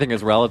 everything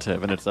is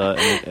relative, and it's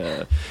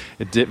a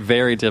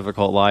very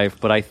difficult life.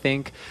 But I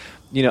think,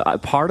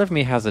 part of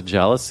me has a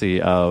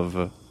jealousy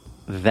of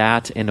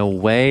that in a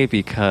way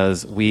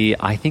because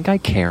I think I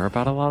care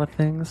about a lot of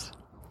things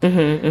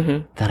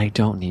that I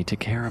don't need to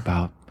care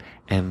about.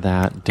 And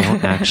that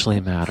don't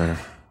actually matter.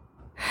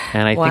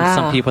 And I think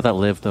some people that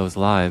live those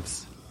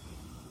lives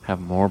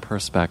have more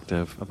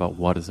perspective about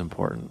what is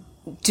important.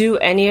 Do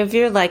any of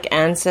your like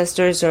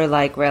ancestors or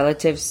like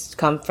relatives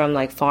come from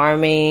like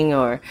farming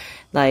or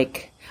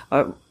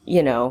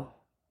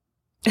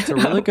It's a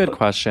really good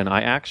question.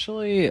 I've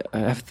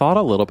thought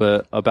a little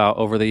bit about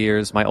over the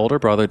years. My older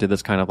brother did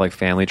this kind of like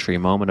family tree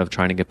moment of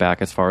trying to get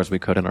back as far as we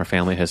could in our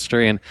family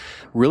history. And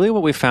really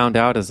what we found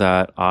out is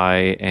that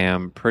I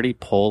am pretty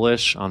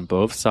Polish on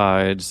both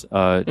sides,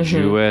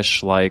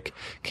 Jewish, like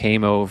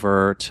came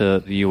over to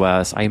the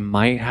US. I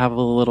might have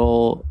a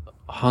little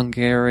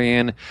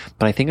Hungarian,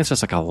 but I think it's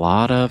just like a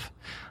lot of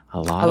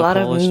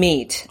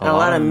meat, a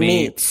lot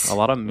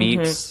of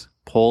meats,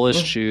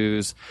 Polish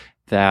Jews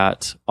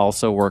that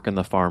also work in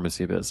the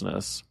pharmacy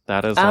business.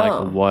 That is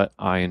like what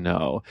I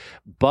know.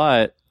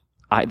 But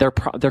there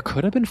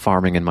could have been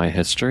farming in my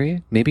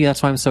history. Maybe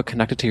that's why I'm so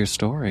connected to your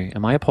story.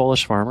 Am I a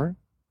Polish farmer?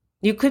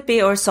 You could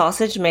be, or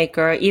sausage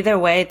maker. Either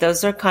way,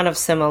 those are kind of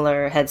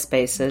similar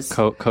headspaces.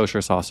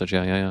 Kosher sausage,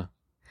 yeah.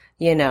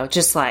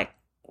 Just like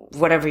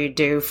whatever you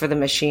do for the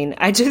machine.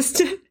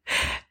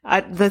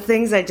 The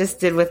things I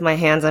just did with my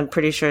hands, I'm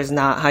pretty sure is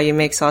not how you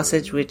make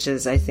sausage, which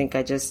is, I think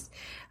I just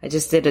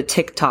did a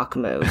TikTok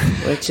move,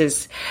 which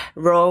is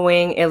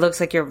rowing. It looks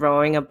like you're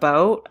rowing a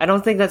boat. I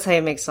don't think that's how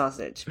you make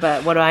sausage,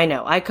 but what do I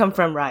know? I come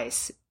from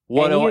rice.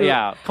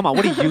 Yeah. Come on.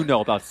 What do you know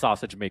about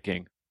sausage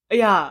making?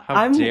 Yeah.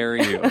 How dare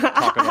you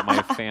talk about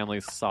my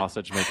family's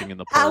sausage making in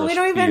the Polish we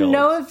don't even fields.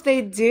 know if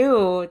they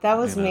do. That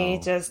was me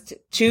just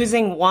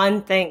choosing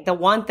one thing, the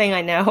one thing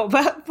I know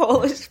about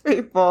Polish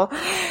people.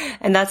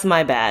 And that's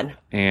my bad.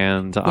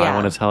 And I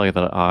want to tell you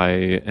that I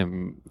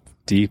am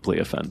deeply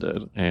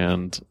offended.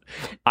 And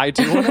I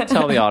do want to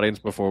tell the audience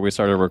before we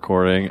started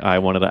recording, I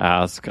wanted to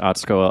ask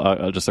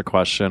Atsuko just a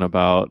question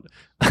about...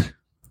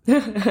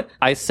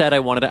 I said I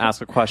wanted to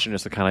ask a question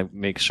just to kind of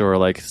make sure,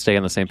 like, stay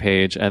on the same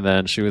page. And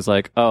then she was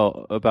like,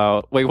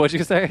 wait, what'd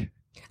you say?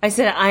 I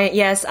said,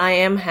 yes, I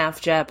am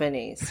half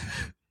Japanese.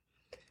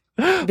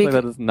 Like,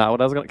 that is not what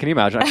I was going to... Can you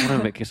imagine? I want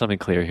to make something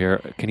clear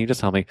here. Can you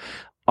just tell me,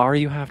 are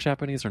you half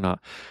Japanese or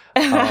not?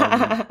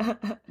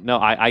 No,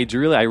 I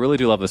really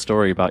do love the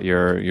story about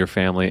your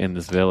family in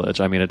this village.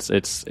 I mean,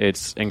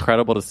 it's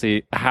incredible to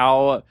see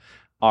how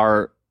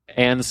our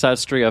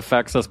ancestry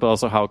affects us, but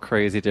also how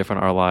crazy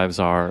different our lives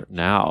are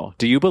now.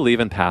 Do you believe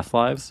in past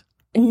lives?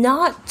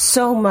 Not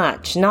so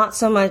much. Not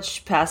so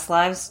much past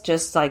lives,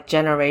 just like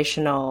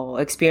generational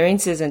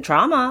experiences and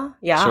trauma.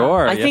 Yeah.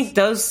 Sure. I think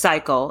those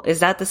cycle. Is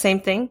that the same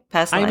thing?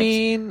 Past lives? I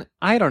mean,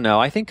 I don't know.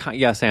 I think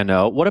yes and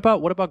no. What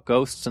about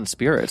ghosts and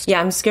spirits?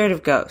 Yeah, I'm scared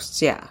of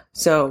ghosts. Yeah.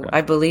 So Okay.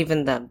 I believe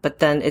in them. But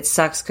then it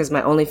sucks because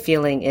my only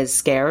feeling is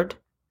scared.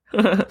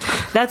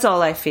 That's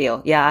all I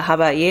feel. Yeah. How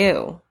about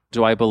you?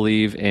 Do I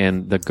believe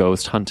in the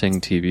ghost hunting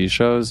TV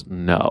shows?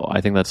 No.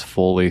 I think that's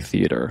fully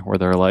theater where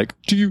they're like,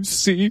 do you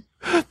see?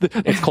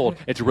 It's cold.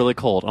 It's really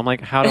cold. I'm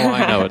like, how do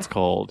I know it's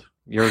cold?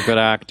 You're a good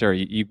actor.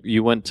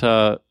 You went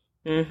to,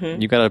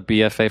 you got a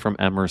BFA from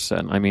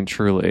Emerson. I mean,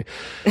 truly.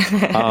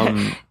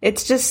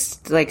 It's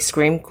just like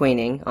scream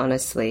queening,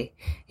 honestly.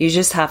 You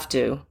just have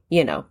to,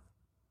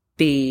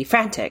 be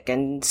frantic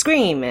and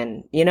scream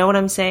and you know what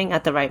I'm saying?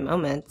 At the right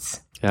moments.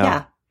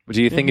 Yeah.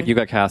 Do you think if you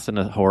got cast in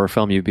a horror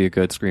film, you'd be a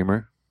good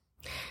screamer?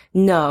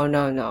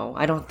 No.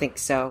 I don't think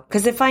so.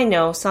 Because if I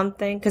know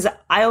something, because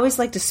I always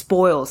like to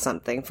spoil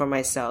something for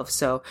myself.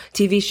 So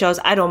TV shows,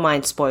 I don't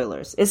mind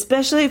spoilers,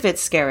 especially if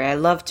it's scary. I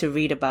love to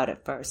read about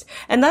it first.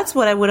 And that's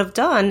what I would have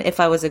done if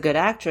I was a good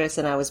actress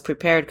and I was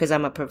prepared because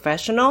I'm a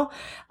professional.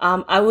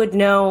 I would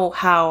know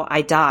how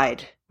I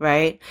died,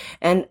 right?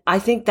 And I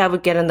think that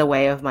would get in the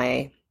way of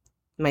my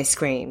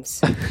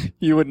screams.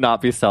 You would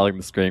not be selling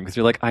the scream because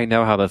you're like, I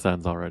know how this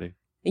ends already.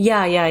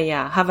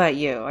 Yeah. How about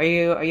you? Are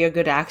you a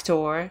good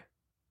actor?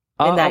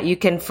 In that you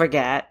can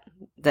forget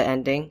the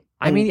ending.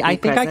 I mean, I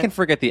think I can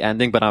forget the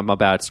ending, but I'm a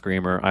bad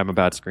screamer. I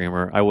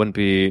wouldn't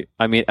be.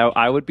 I mean,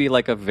 I would be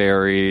like a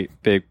very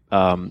big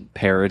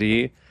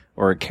parody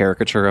or a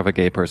caricature of a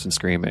gay person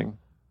screaming.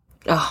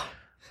 Oh,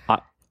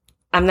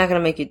 I'm not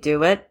gonna make you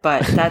do it,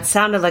 but that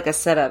sounded like a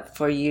setup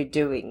for you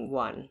doing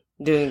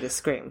the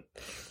scream.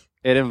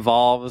 It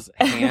involves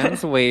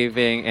hands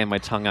waving and my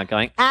tongue out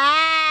going,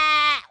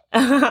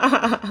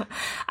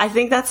 I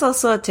think that's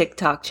also a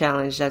TikTok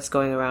challenge that's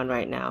going around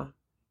right now.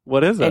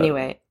 What is it?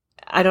 Anyway,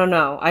 I don't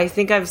know. I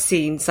think I've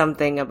seen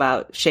something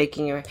about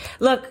shaking your...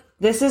 Look,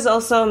 this is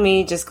also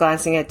me just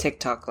glancing at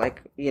TikTok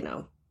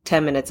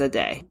 10 minutes a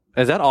day.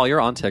 Is that all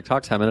you're on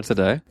TikTok, 10 minutes a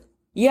day?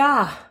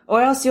 Yeah,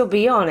 or else you'll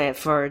be on it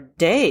for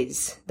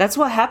days. That's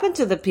what happened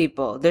to the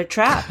people. They're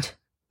trapped.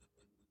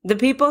 The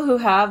people who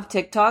have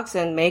TikToks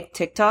and make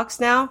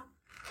TikToks now,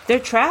 they're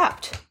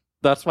trapped.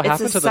 That's what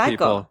happened to the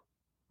people.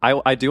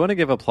 I do want to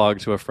give a plug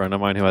to a friend of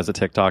mine who has a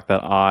TikTok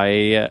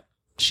that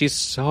she's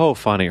so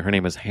funny. Her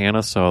name is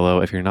Hannah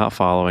Solo. If you're not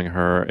following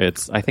her,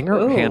 I think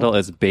her handle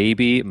is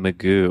Baby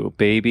Magoo,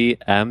 Baby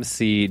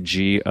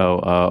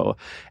MCGOO.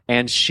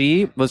 And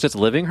she was just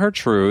living her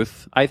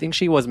truth. I think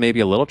she was maybe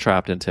a little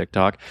trapped in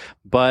TikTok,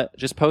 but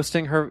just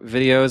posting her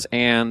videos,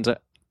 and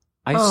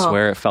I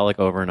swear it felt like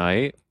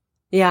overnight.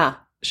 Yeah.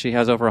 She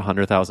has over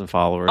 100,000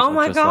 followers. Oh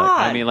my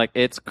God.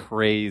 It's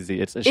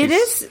crazy. It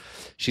is.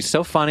 She's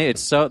so funny.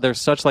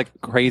 There's such like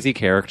crazy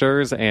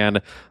characters,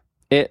 and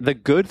the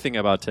good thing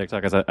about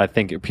TikTok is I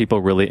think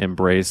people really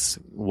embrace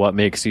what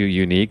makes you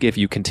unique if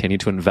you continue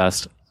to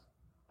invest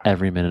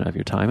every minute of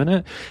your time in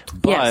it.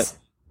 But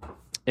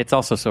it's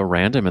also so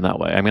random in that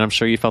way. I mean, I'm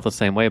sure you felt the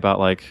same way about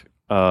like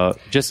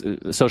just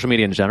social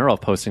media in general,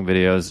 posting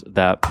videos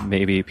that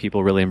maybe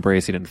people really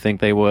embrace you didn't think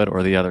they would,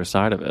 or the other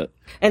side of it.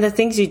 And the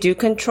things you do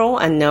control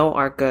and know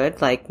are good,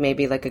 like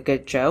maybe like a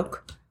good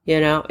joke,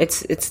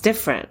 it's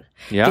different.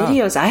 Yeah.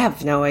 Videos, I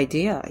have no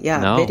idea. Yeah,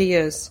 no.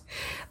 Videos.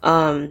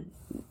 No,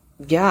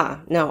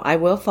 I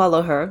will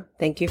follow her.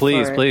 Thank you.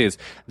 Please.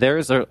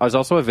 There's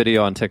also a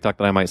video on TikTok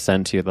that I might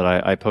send to you that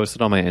I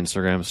posted on my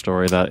Instagram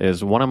story that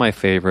is one of my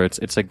favorites.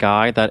 It's a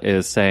guy that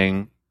is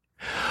saying,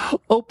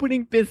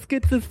 opening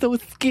biscuits is so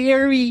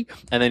scary,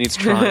 and then he's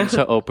trying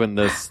to open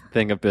this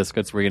thing of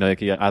biscuits where you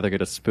either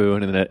get a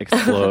spoon and then it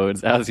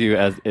explodes as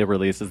it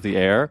releases the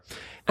air.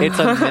 It's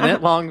a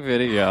minute-long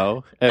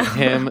video of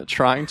him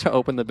trying to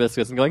open the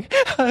biscuits and going,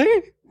 hi.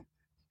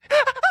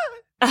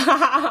 And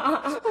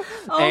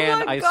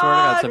I swear to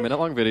God, it's a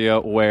minute-long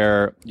video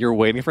where you're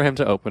waiting for him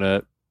to open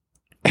it,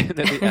 and at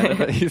the end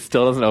of it, he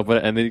still doesn't open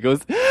it, and then he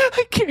goes,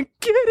 I can't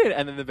get it,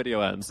 and then the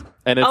video ends.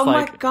 And it's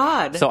my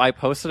God. So I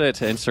posted it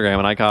to Instagram,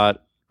 and I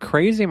got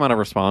crazy amount of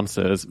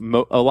responses.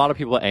 A lot of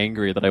people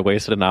angry that I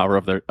wasted a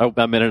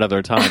minute of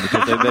their time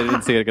because they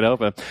didn't see it get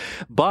open.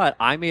 But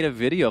I made a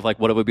video of like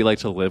what it would be like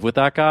to live with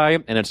that guy,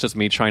 and it's just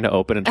me trying to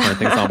open and turn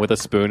things on with a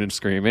spoon and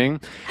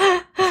screaming.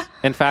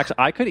 In fact,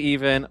 I could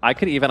even, I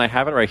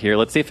have it right here.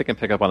 Let's see if it can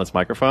pick up on this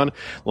microphone.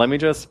 Let me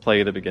just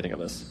play the beginning of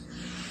this.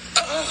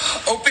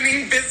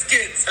 Opening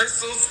biscuits are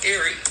so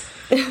scary.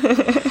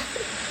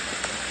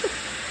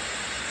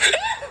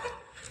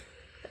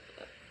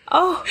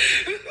 Oh.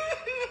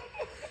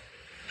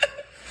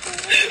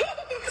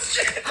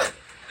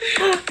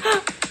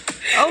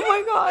 Oh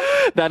my God.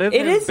 That is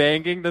him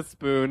banging the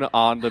spoon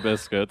on the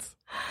biscuits.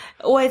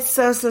 Oh, it's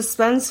so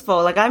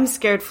suspenseful. Like, I'm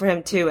scared for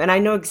him too, and I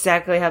know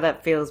exactly how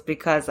that feels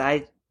because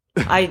I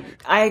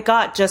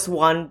got just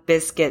one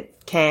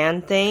biscuit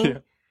can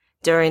thing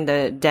during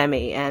the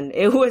demi, and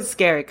it was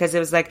scary because it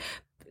was like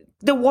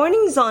the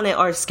warnings on it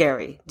are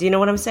scary. Do you know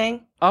what I'm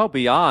saying? Oh,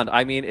 beyond.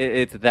 I mean,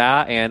 it's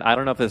that, and I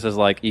don't know if this is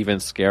like even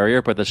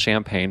scarier, but the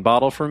champagne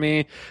bottle for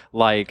me,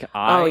 like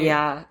Oh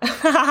yeah.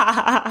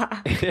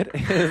 it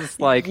is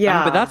like,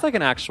 Yeah. but that's like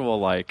an actual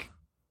like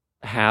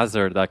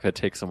hazard that could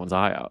take someone's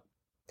eye out.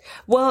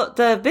 Well,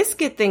 the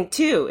biscuit thing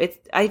too.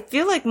 I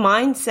feel like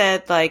mine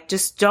said like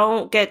just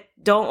don't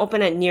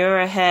open it near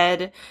a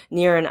head,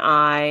 near an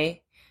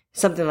eye,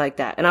 something like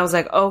that. And I was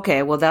like,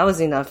 okay, well that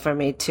was enough for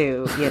me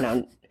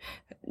to,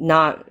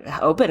 not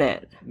open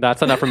it.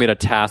 That's enough for me to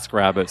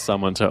TaskRabbit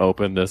someone to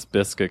open this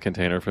biscuit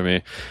container for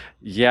me.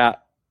 Yeah.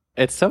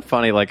 It's so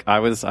funny. Like I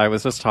was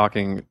just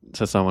talking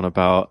to someone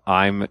about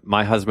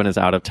my husband is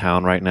out of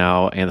town right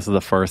now, and this is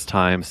the first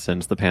time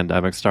since the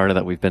pandemic started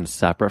that we've been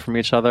separate from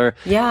each other.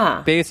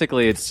 Yeah.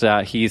 Basically, it's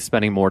he's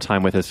spending more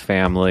time with his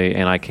family,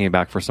 and I came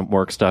back for some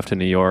work stuff to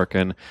New York,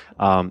 and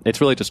it's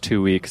really just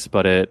 2 weeks,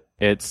 but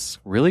it's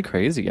really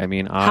crazy. I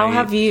mean, how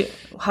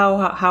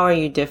are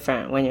you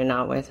different when you're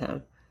not with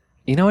him?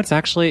 It's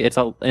actually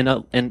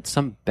in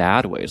some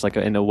bad ways, like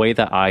in a way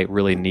that I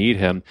really need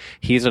him.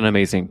 He's an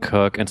amazing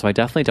cook, and so I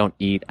definitely don't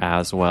eat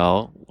as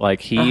well. Like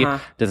he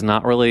does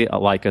not really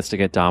like us to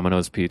get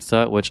Domino's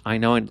pizza, which I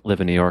know I live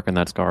in New York and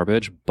that's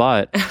garbage,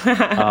 but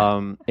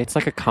it's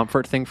like a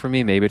comfort thing for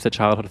me. Maybe it's a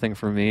childhood thing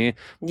for me.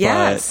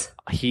 Yes.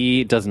 But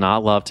he does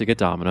not love to get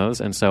Domino's,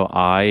 and so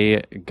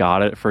I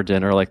got it for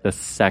dinner like the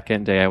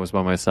second day I was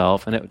by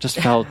myself, and it just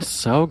felt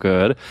so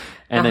good.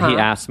 And then he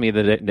asked me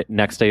the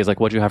next day, he's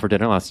like, "What'd you have for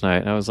dinner last night?"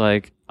 And I was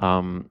like,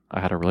 "I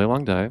had a really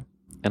long day,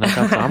 and I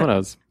got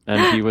Domino's."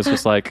 And he was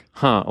just like,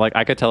 "Huh?" Like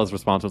I could tell his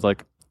response was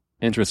like,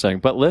 "Interesting."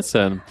 But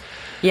listen,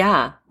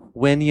 yeah,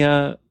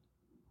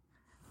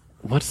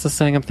 what's the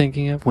saying I'm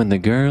thinking of? When the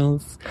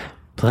girls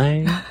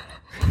play,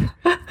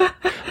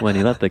 when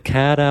you let the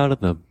cat out of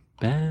the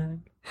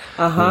bag,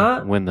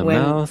 when the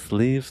mouse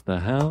leaves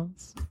the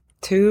house,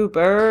 two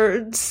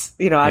birds.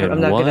 I'm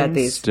not good at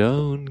these.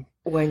 Stone.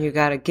 When you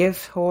got a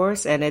gift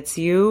horse and it's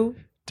you.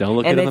 Don't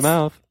look it in the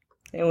mouth.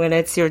 And when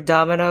it's your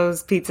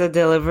Domino's pizza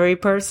delivery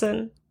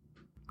person,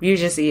 you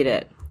just eat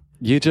it.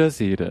 You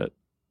just eat it.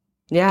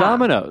 Yeah.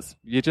 Domino's.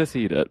 You just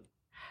eat it.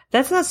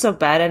 That's not so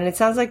bad. And it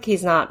sounds like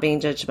he's not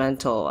being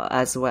judgmental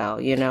as well,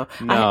 No.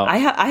 I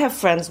have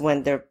friends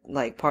when their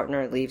like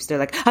partner leaves, they're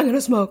like, I'm going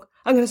to smoke,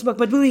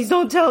 but please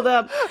don't tell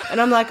them. And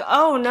I'm like,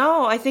 oh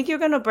no, I think you're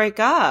going to break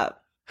up.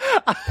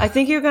 I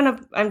think you're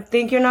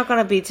not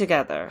gonna be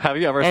together. Have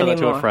you ever said that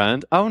to a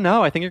friend? Oh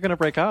no, I think you're gonna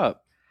break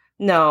up.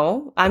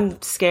 No,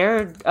 I'm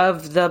scared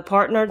of the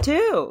partner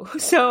too.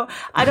 So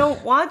I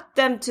don't want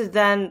them to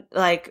then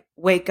like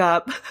wake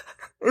up.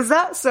 Is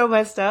that so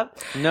messed up?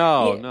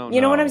 No. You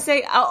know what I'm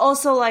saying? I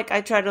also like I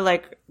try to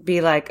like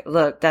be like,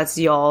 look, that's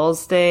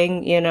y'all's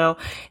thing.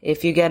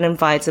 If you get in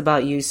fights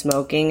about you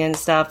smoking and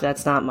stuff,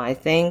 that's not my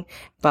thing.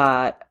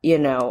 But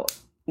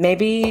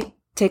maybe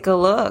take a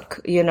look,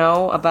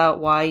 about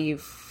why you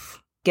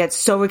get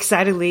so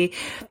excited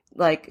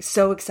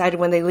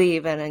when they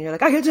leave, and then you're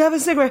like, I get to have a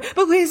cigarette,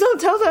 but please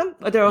don't tell them.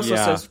 But they're also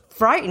so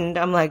frightened.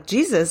 I'm like,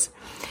 Jesus,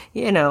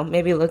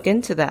 maybe look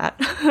into that.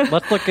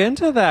 Let's look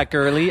into that,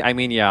 girly. I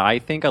mean, I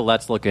think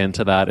let's look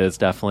into that is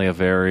definitely a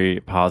very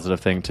positive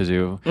thing to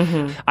do.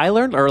 Mm-hmm. I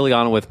learned early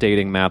on with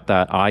dating, Matt,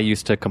 that I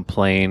used to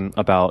complain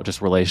about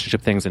just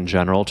relationship things in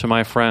general to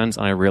my friends,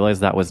 and I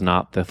realized that was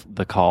not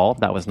the call.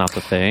 That was not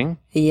the thing.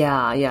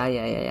 Yeah.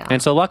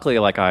 And so luckily,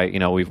 like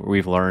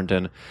we've learned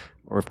and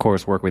or of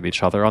course work with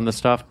each other on this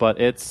stuff,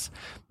 but it's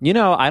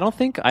I don't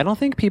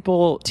think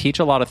people teach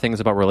a lot of things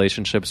about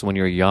relationships when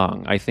you're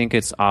young. I think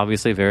it's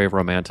obviously very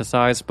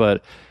romanticized,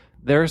 but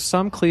there's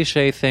some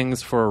cliche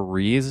things for a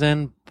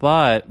reason,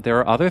 but there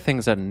are other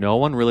things that no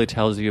one really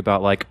tells you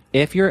about. Like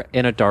if you're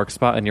in a dark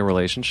spot in your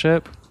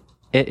relationship,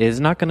 it is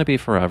not going to be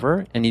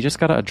forever, and you just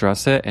got to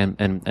address it and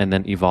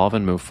then evolve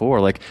and move forward.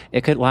 Like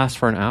it could last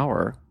for an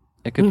hour.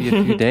 It could be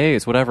a few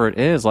days, whatever it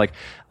is. Like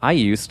I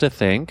used to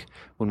think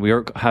when we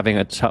were having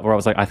where I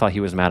was like, I thought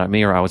he was mad at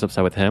me or I was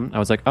upset with him. I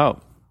was like, oh,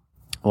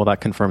 well, that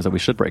confirms that we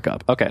should break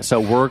up. Okay,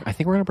 so I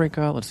think we're gonna break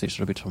up. Let's see,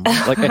 should it be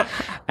tomorrow? Like,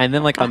 and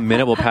then like a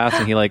minute will pass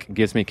and he like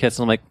gives me a kiss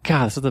and I'm like,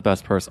 God, this is the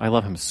best person. I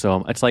love him so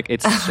much. It's like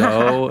it's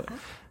so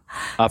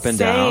up and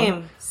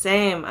down.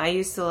 Same. I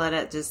used to let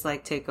it just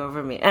like take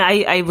over me, and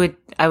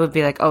I would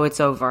be like, oh, it's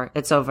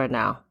over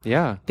now.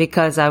 Yeah,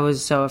 because I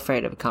was so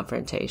afraid of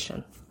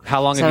confrontation.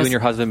 How long have you and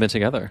your husband been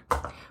together?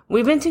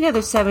 We've been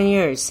together 7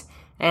 years,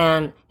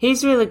 and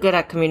he's really good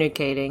at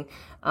communicating.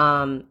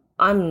 I'm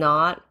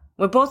not.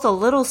 We're both a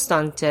little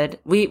stunted.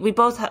 We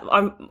both have,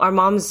 our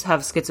moms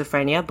have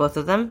schizophrenia, both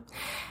of them.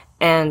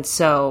 And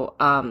so,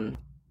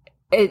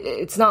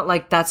 it's not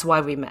like that's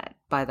why we met,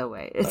 by the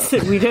way.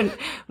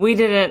 We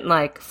didn't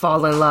like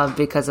fall in love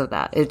because of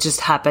that. It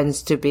just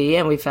happens to be,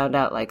 and we found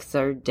out like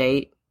third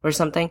date or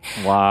something.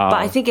 Wow.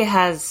 But I think it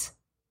has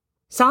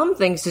some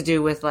things to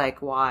do with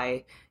like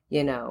why,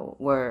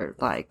 we're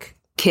like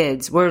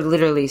kids. We're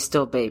literally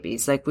still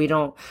babies. Like we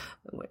don't,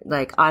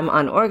 like I'm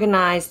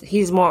unorganized.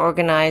 He's more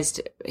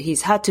organized.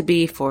 He's had to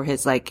be for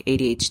his like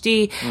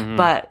ADHD,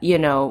 but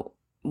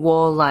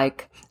we'll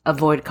like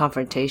avoid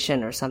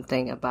confrontation or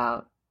something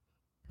about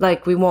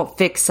like we won't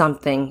fix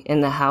something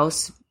in the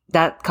house.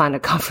 That kind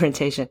of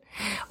confrontation.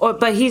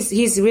 But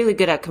he's really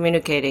good at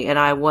communicating and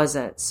I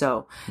wasn't.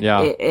 So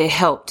it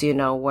helped,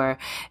 where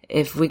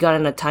if we got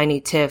in a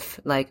tiny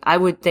tiff, like I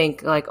would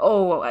think like,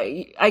 oh,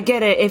 I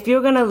get it. If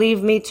you're going to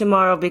leave me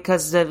tomorrow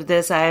because of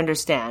this, I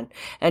understand.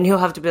 And he'll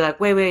have to be like,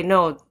 wait,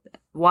 no.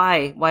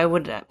 Why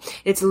would that?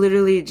 It's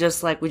literally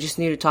just like we just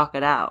need to talk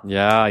it out.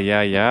 Yeah.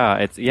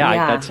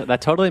 That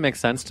totally makes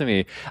sense to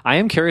me. I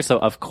am curious, though,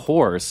 of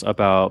course,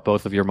 about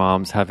both of your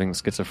moms having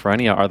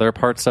schizophrenia. Are there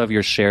parts of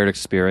your shared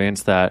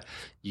experience that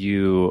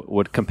you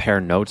would compare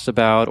notes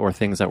about, or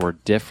things that were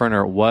different,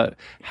 or what?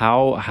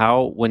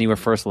 How when you were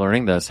first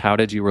learning this, how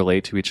did you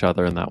relate to each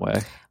other in that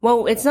way?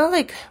 Well, it's not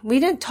like we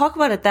didn't talk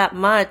about it that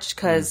much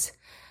because.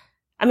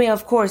 I mean,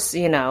 of course,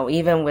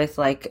 even with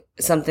like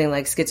something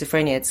like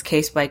schizophrenia, it's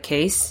case by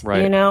case,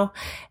 right.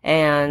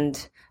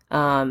 And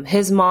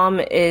his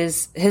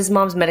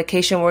mom's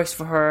medication works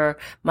for her.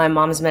 My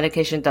mom's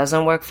medication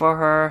doesn't work for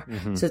her.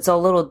 Mm-hmm. So it's a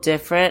little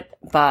different.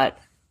 But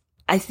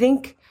I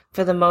think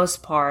for the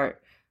most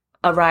part,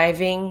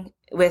 arriving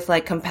with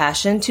like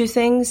compassion to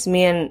things,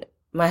 me and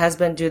my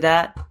husband do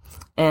that.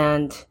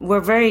 And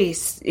we're very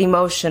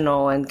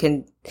emotional and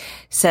can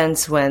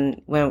sense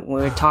when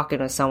we're talking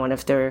to someone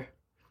if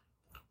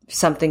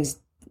something's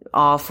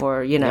off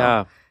or,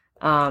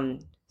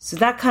 so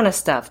that kind of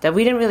stuff that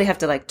we didn't really have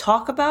to like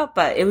talk about,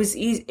 but it was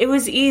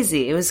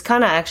easy. It was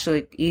kind of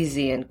actually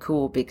easy and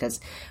cool because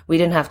we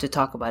didn't have to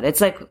talk about it.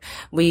 It's like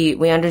we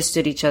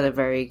understood each other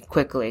very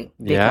quickly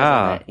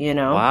because of it,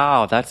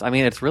 Wow.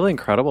 It's really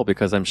incredible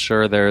because I'm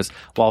sure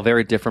while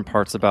very different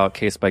parts about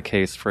case by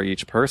case for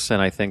each person,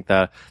 I think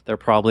that there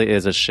probably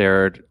is a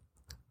shared,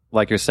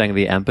 like you're saying,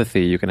 the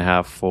empathy you can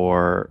have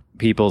for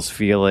people's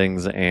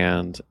feelings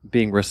and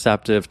being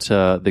receptive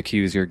to the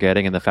cues you're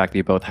getting, and the fact that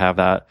you both have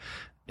that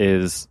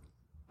is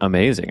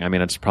amazing. I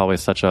mean, it's probably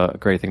such a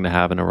great thing to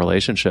have in a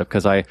relationship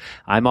because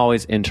I'm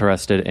always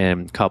interested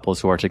in couples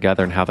who are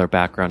together and how their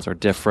backgrounds are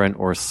different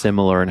or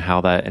similar and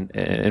how that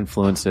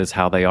influences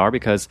how they are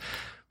because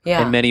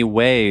in many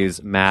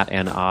ways, Matt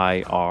and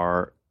I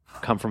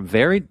come from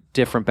very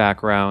different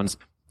backgrounds.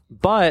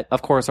 But,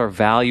 of course, our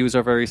values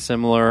are very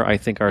similar. I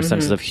think our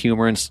senses of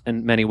humor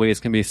in many ways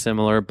can be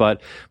similar.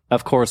 But,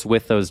 of course,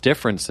 with those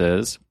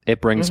differences, it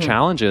brings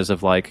challenges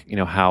of, like,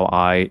 how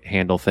I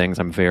handle things.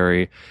 I'm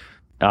very,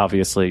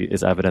 obviously,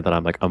 is evident that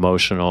I'm, like,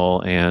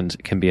 emotional and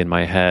can be in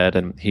my head.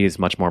 And he's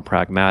much more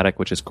pragmatic,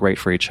 which is great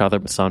for each other.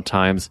 But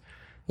sometimes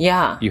you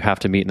have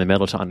to meet in the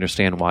middle to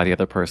understand why the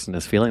other person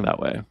is feeling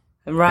that way.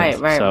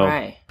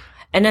 Right.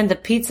 And then the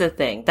pizza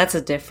thing, that's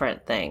a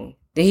different thing.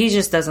 He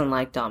just doesn't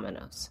like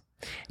Domino's.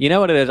 You know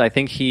what it is? I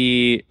think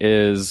he's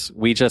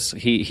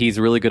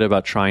really good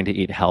about trying to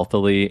eat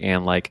healthily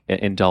and like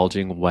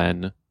indulging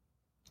when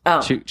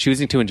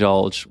choosing to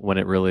indulge when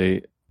it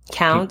really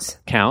counts.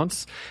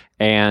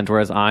 And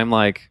whereas I'm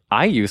like,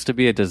 I used to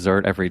be a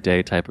dessert every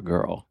day type of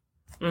girl.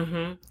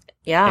 Mm-hmm.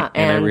 Yeah.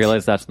 And I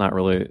realized that's not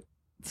really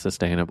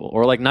sustainable,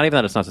 or like not even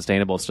that it's not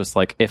sustainable. It's just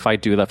like if I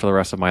do that for the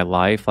rest of my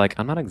life, like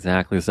I'm not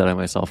exactly setting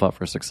myself up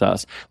for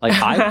success. Like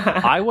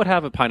I would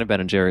have a pint of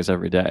Ben and Jerry's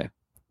every day.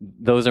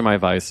 Those are my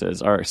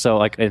vices. So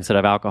like instead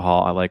of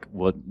alcohol, I like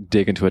would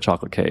dig into a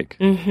chocolate cake.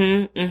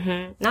 No,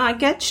 I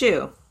get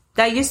you.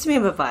 That used to be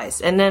my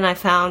vice, and then I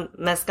found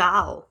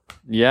mezcal.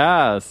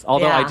 Yes,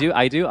 although I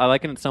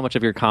like in so much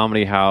of your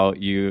comedy how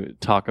you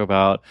talk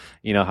about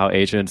how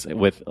Asians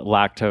with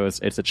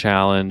lactose it's a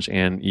challenge,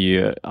 and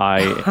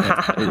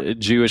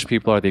Jewish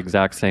people are the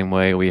exact same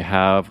way. We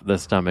have the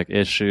stomach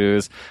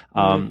issues,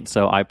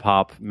 so I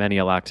pop many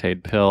a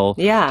lactate pill.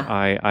 Yeah,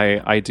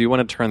 I do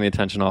want to turn the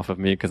attention off of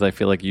me because I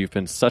feel like you've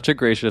been such a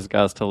gracious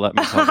guest to let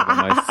me talk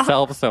about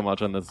myself so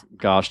much on this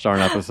gosh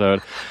darn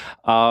episode.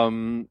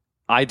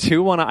 I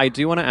do want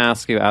to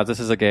ask you, as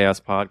this is a gay ass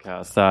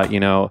podcast, that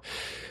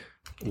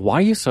why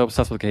are you so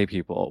obsessed with gay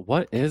people?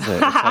 What is it?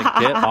 It's like,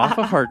 get off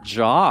of our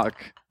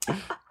jock.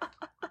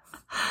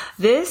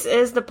 This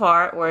is the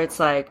part where it's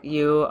like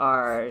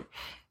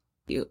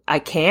I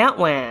can't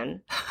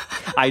win.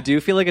 I do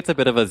feel like it's a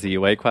bit of a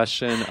Z-way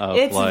question of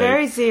it's like,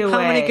 very Z-way. How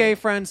many gay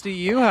friends do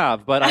you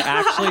have? But I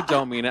actually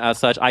don't mean it as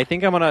such. I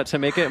think I'm to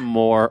make it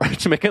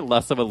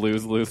less of a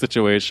lose-lose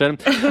situation.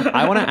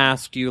 I want to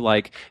ask you,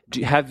 like,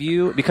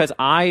 because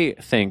I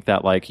think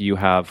that like you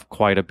have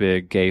quite a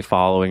big gay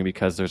following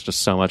because there's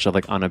just so much of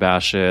like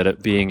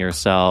unabashed being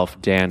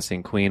yourself,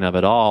 dancing queen of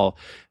it all.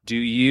 Do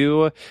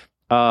you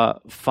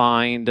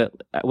find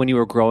when you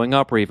were growing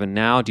up or even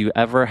now, do you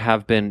ever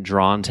have been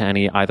drawn to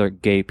any either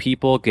gay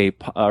people,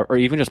 or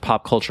even just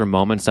pop culture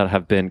moments that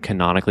have been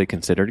canonically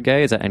considered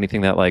gay? Is that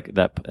anything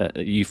that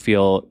you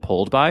feel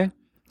pulled by?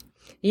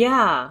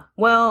 Yeah.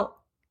 Well,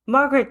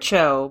 Margaret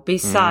Cho,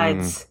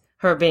 besides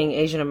her being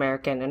Asian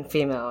American and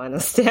female and a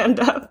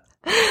stand-up,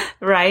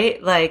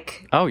 right?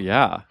 Like, oh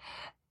yeah,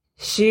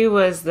 she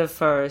was the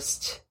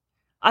first.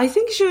 I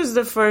think she was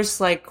the first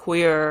like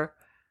queer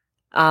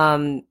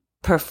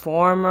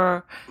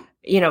performer.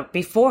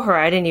 Before her,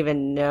 I didn't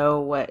even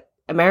know what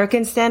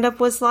American stand-up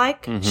was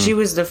like. She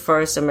was the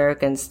first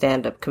American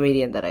stand-up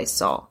comedian that I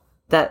saw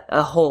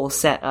a whole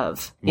set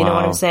of, you know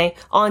what I'm saying?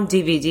 On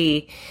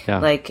DVD,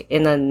 like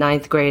in the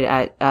ninth grade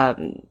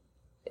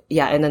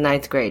in the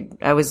ninth grade,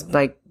 I was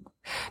like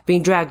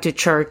being dragged to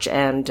church,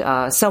 and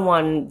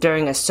someone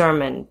during a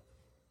sermon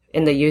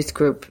in the youth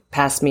group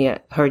passed me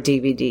her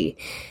DVD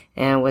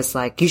and was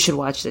like, you should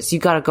watch this. You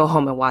got to go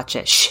home and watch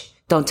it. Shh,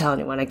 don't tell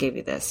anyone I gave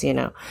you this, you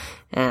know?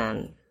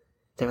 And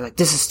they were like,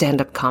 this is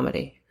stand-up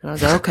comedy. And I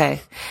was like,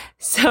 okay.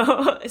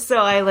 So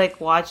I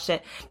like watched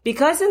it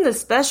because in the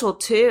special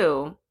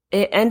too,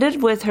 it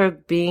ended with her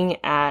being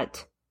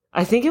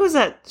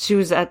she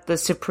was at the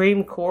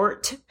Supreme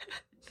Court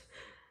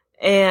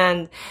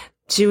and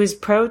she was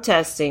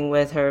protesting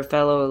with her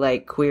fellow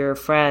like queer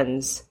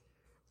friends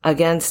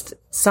against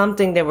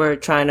something they were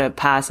trying to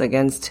pass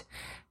against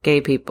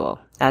gay people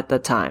at the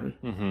time.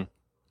 Mm-hmm.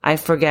 I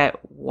forget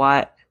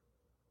what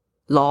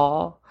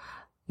law,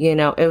 you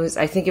know,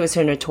 I think it was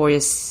her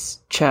Notorious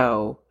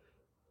Cho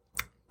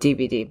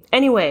DVD.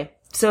 Anyway,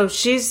 so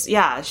she's,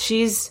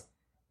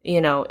 you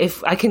know,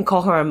 if I can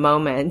call her a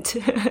moment,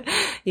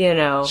 you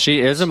know. She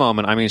is a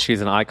moment. I mean,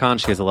 she's an icon,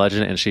 she is a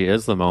legend, and she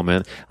is the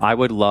moment. I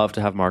would love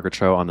to have Margaret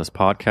Cho on this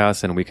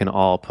podcast, and we can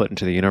all put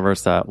into the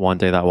universe that one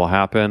day that will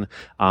happen.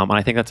 And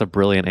I think that's a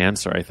brilliant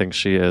answer. I think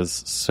she is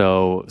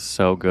so,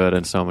 so good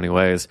in so many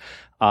ways.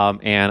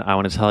 And I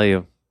want to tell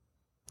you,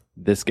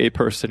 this gay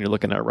person you're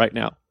looking at right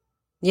now.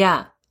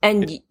 Yeah.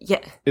 And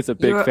it's a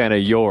big fan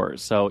of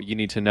yours, so you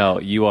need to know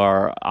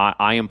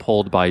I am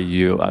pulled by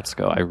you,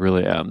 Atsuko. I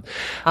really am.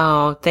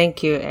 Oh,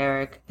 thank you,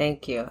 Eric.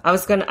 Thank you.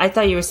 I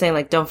thought you were saying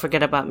like, don't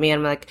forget about me. And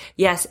I'm like,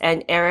 yes.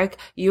 And Eric,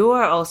 you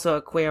are also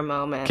a queer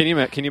moment. Can you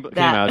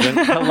imagine?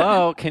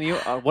 Hello.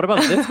 What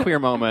about this queer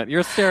moment?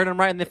 You're staring him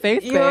right in the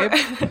face, babe.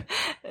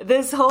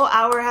 This whole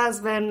hour has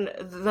been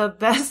the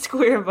best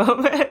queer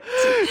moment.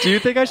 Do you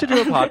think I should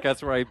do a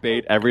podcast where I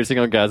bait every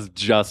single guest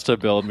just to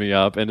build me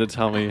up and to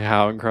tell me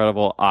how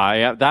incredible I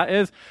am? That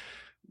is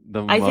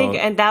I think,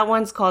 and that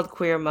one's called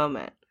Queer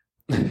Moment.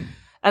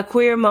 A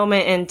queer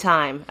moment in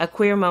time. A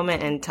queer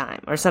moment in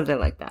time, or something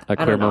like that. A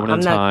queer moment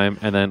in time,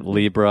 and then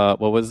Libra.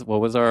 What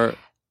was our?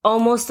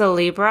 Almost a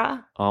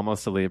Libra.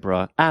 Almost a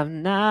Libra.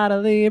 I'm not a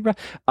Libra.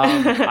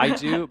 I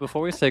do.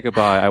 Before we say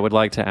goodbye, I would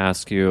like to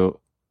ask you,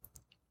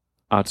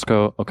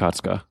 Atsuko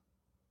Okatsuka.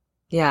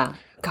 Yeah.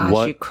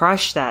 Gosh, you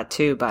crushed that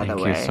too, by the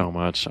way. Thank you so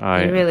much.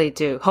 I really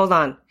do. Hold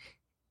on.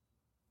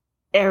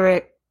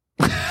 Eric.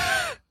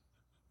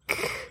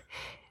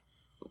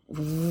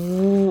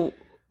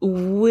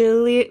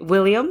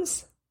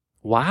 Williams?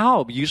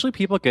 Wow. Usually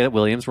people get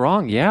Williams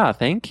wrong. Yeah.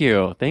 Thank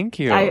you.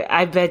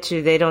 I bet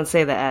you they don't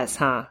say the S,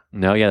 huh?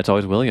 No, yeah. It's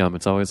always William.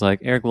 It's always like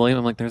Eric William.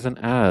 I'm like, there's an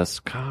S.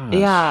 Gosh.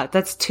 Yeah.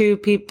 That's two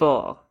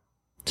people.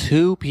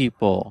 Two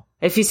people.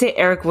 If you say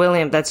Eric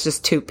William, that's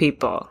just two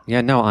people.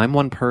 Yeah. No, I'm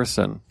one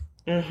person.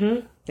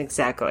 Mm-hmm.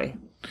 Exactly.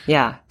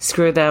 Yeah.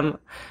 Screw them.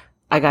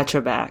 I got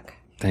your back.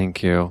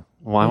 Thank you.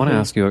 Well, I want to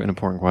ask you an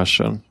important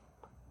question.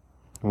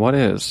 What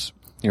is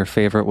your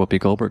favorite Whoopi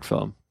Goldberg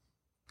film?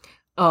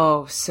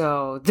 Oh,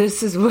 so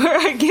this is where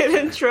I get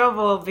in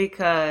trouble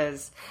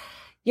because,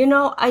 you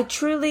know, I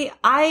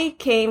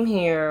came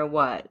here,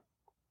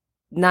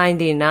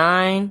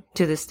 99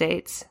 to the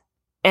States,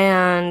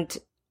 and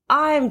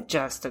I'm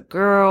just a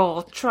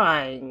girl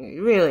trying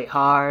really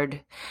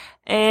hard.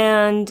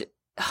 And,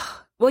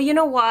 well, you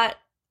know what?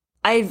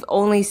 I've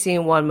only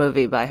seen one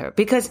movie by her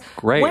because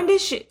when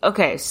did she,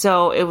 okay,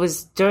 so it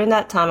was during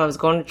that time I was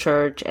going to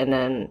church and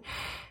then,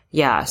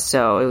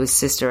 so it was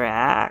Sister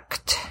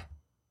Act.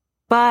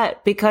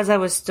 But because I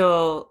was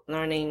still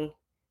learning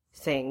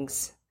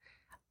things,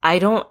 I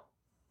don't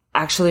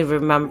actually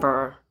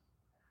remember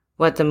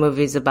what the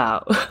movie's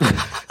about.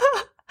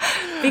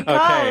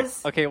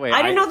 Because okay, wait.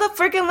 I didn't know the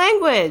freaking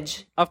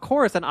language. Of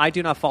course, and I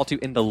do not fault you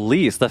in the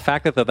least. The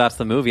fact that that's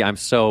the movie, I'm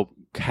so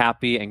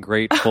happy and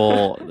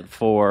grateful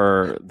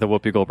for the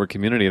Whoopi Goldberg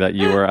community that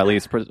you were at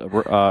least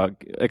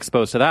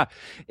exposed to that.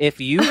 If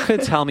you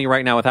could tell me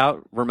right now,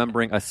 without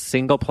remembering a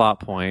single plot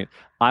point,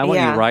 I want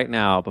you right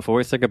now, before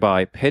we say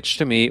goodbye, pitch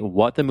to me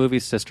what the movie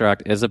Sister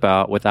Act is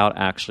about without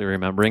actually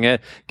remembering it.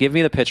 Give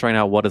me the pitch right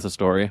now. What is the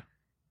story?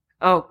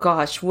 Oh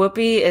gosh,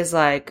 Whoopi is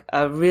like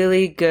a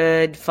really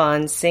good,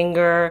 fun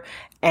singer,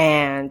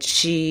 and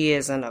she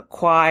is in a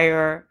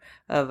choir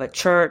of a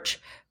church.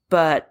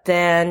 But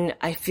then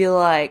I feel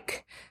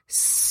like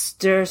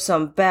there's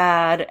some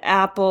bad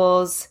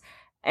apples,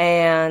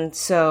 and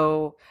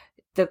so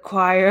the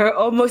choir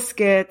almost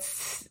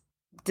gets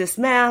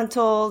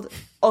dismantled.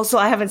 Also,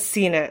 I haven't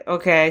seen it,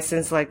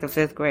 since like the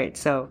 5th grade.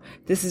 So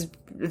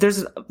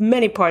there's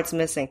many parts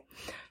missing.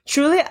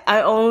 Truly,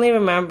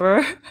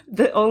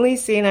 the only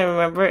scene I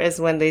remember is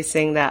when they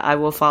sing that I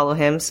Will Follow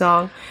Him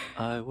song.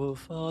 I will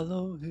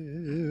follow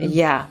him.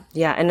 Yeah.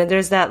 And then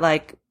there's that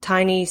like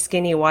tiny,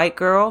 skinny white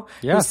girl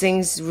who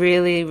sings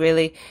really,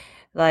 really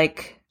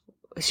like,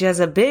 she has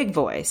a big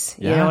voice.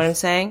 You know what I'm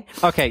saying?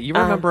 Okay, you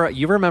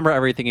remember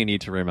everything you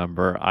need to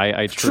remember.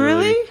 I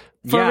truly?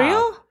 For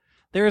real?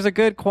 There's a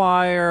good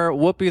choir.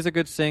 Whoopi's a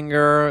good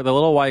singer. The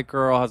little white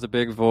girl has a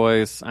big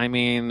voice. I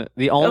mean,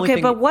 the only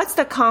thing... but what's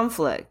the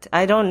conflict?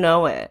 I don't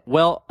know it.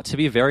 Well, to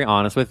be very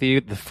honest with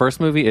you, the first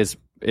movie is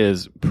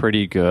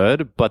pretty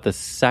good, but the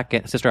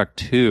second, Sister Act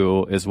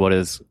 2, is what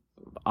is,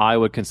 I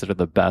would consider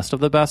the best of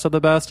the best of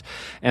the best.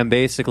 And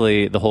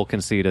basically, the whole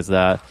conceit is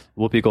that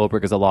Whoopi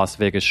Goldberg is a Las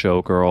Vegas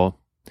showgirl.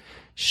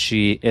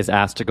 She is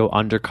asked to go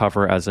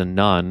undercover as a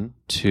nun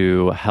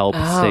to help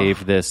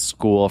save this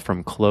school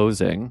from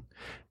closing.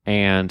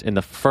 And in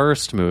the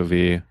first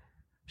movie,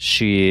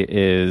 she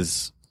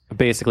is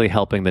basically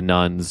helping the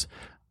nuns.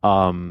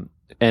 And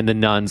the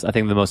nuns, I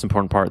think the most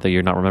important part that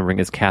you're not remembering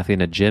is Kathy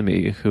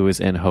Najimy, who is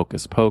in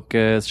Hocus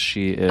Pocus.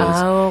 She is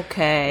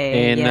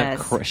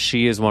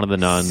she is one of the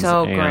nuns.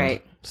 So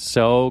great.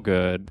 So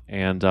good.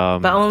 And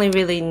but only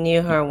really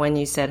knew her when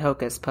you said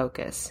Hocus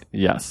Pocus.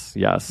 Yes.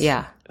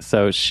 Yeah.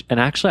 So, and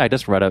actually, I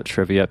just read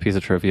a piece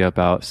of trivia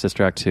about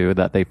Sister Act 2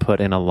 that they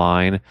put in a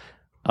line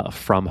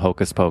from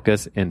Hocus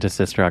Pocus into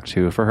Sister Act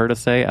 2 for her to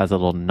say as a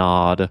little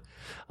nod to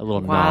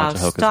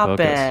Hocus Pocus.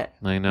 It.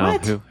 I know.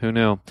 What? Who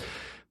knew?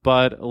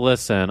 But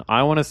listen,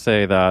 I want to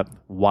say that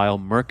while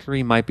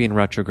Mercury might be in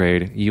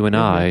retrograde, you and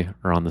I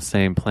are on the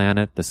same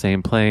planet, the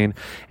same plane,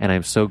 and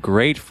I'm so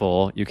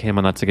grateful you came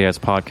on That's a Gay Ass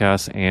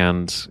podcast,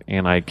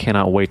 and I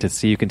cannot wait to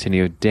see you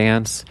continue to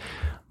dance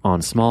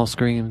on small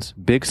screens,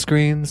 big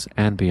screens,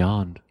 and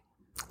beyond.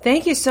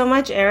 Thank you so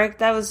much, Eric.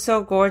 That was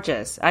so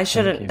gorgeous.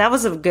 That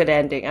was a good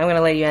ending. I'm going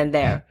to let you end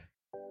there.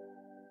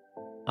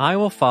 I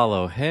will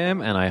follow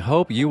him, and I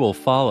hope you will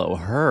follow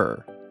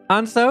her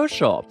on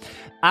social.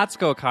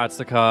 Atsuko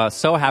Okatsuka,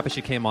 so happy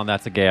she came on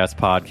That's a Gay Ass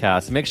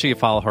podcast. Make sure you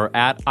follow her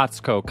at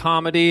Atsuko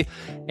Comedy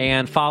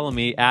and follow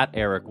me at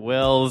Eric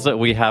Wills.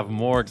 We have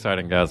more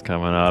exciting guests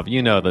coming up.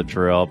 You know the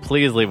drill.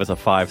 Please leave us a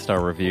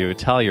 5-star review.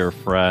 Tell your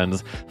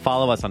friends.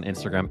 Follow us on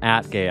Instagram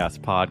at Gay Ass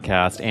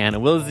Podcast.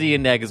 And we'll see you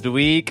next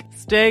week.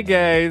 Stay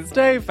gay,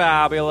 stay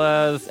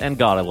fabulous, and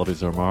God, I love you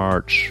so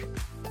much.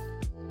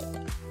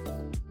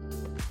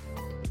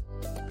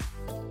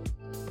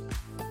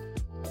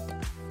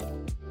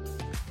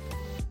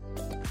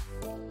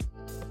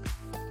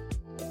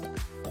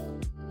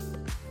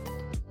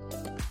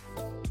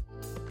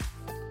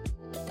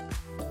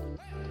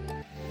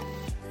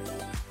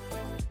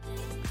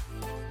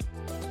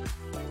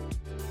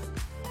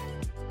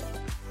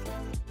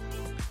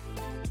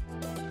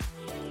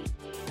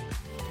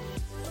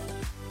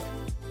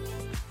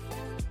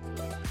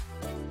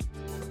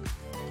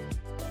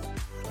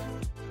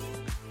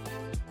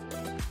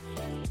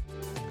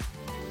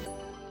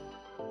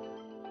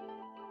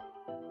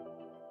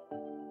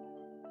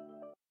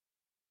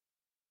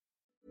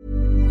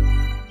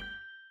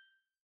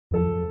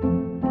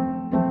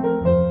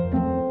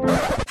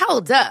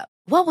 Hold up.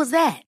 What was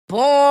that?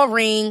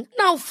 Boring.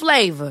 No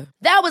flavor.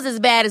 That was as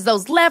bad as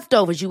those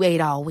leftovers you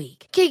ate all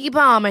week. Keke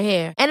Palmer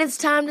here. And it's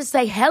time to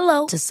say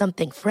hello to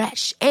something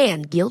fresh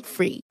and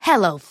guilt-free.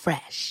 Hello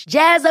Fresh.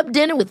 Jazz up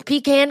dinner with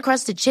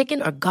pecan-crusted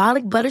chicken or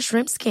garlic butter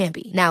shrimp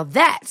scampi. Now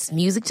that's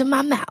music to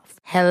my mouth.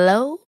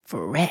 Hello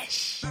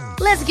Fresh.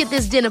 Let's get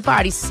this dinner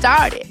party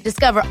started.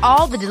 Discover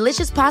all the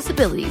delicious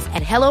possibilities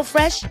at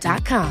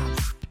HelloFresh.com.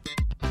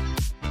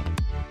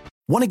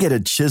 Want to get a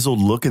chiseled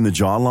look in the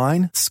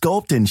jawline?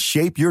 Sculpt and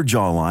shape your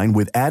jawline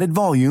with added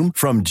volume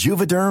from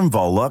Juvederm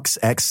Volux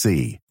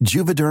XC.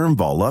 Juvederm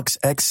Volux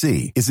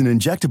XC is an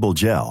injectable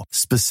gel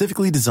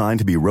specifically designed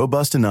to be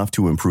robust enough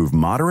to improve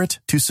moderate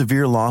to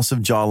severe loss of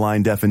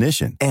jawline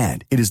definition.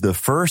 And it is the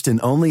first and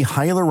only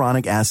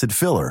hyaluronic acid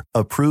filler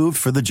approved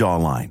for the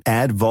jawline.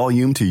 Add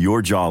volume to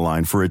your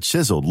jawline for a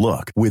chiseled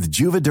look with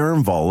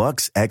Juvederm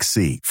Volux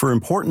XC. For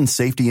important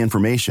safety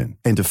information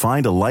and to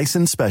find a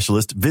licensed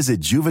specialist, visit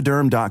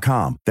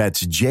Juvederm.com.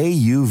 That's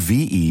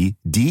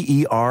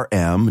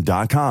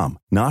Juvederm.com.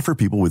 Not for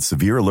people with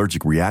severe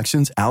allergic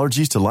reactions,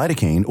 allergies to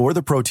lidocaine, or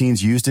the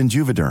proteins used in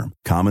Juvederm.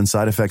 Common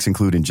side effects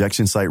include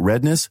injection site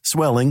redness,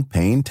 swelling,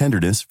 pain,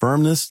 tenderness,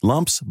 firmness,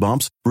 lumps,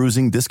 bumps,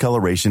 bruising,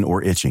 discoloration,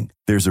 or itching.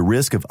 There's a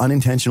risk of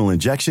unintentional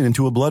injection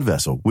into a blood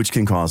vessel, which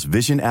can cause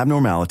vision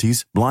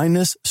abnormalities,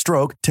 blindness,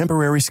 stroke,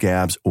 temporary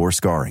scabs, or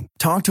scarring.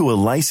 Talk to a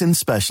licensed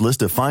specialist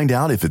to find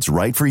out if it's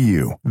right for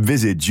you.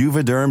 Visit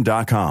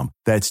Juvederm.com.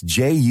 That's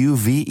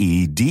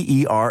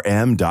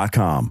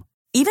Juvederm.com.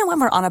 Even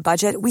when we're on a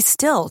budget, we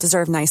still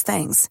deserve nice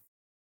things.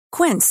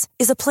 Quince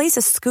is a place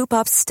to scoop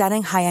up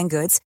stunning high-end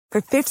goods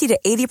for 50 to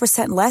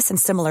 80% less than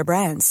similar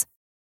brands.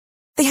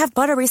 They have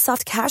buttery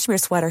soft cashmere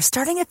sweaters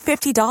starting at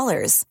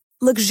 $50,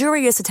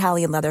 luxurious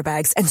Italian leather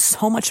bags, and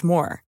so much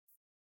more.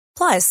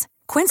 Plus,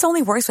 Quince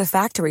only works with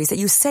factories that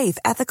use safe,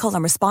 ethical,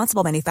 and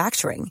responsible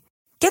manufacturing.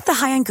 Get the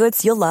high-end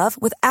goods you'll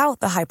love without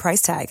the high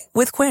price tag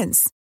with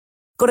Quince.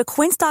 Go to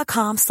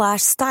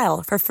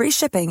quince.com/style for free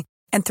shipping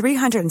and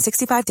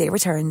 365-day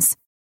returns.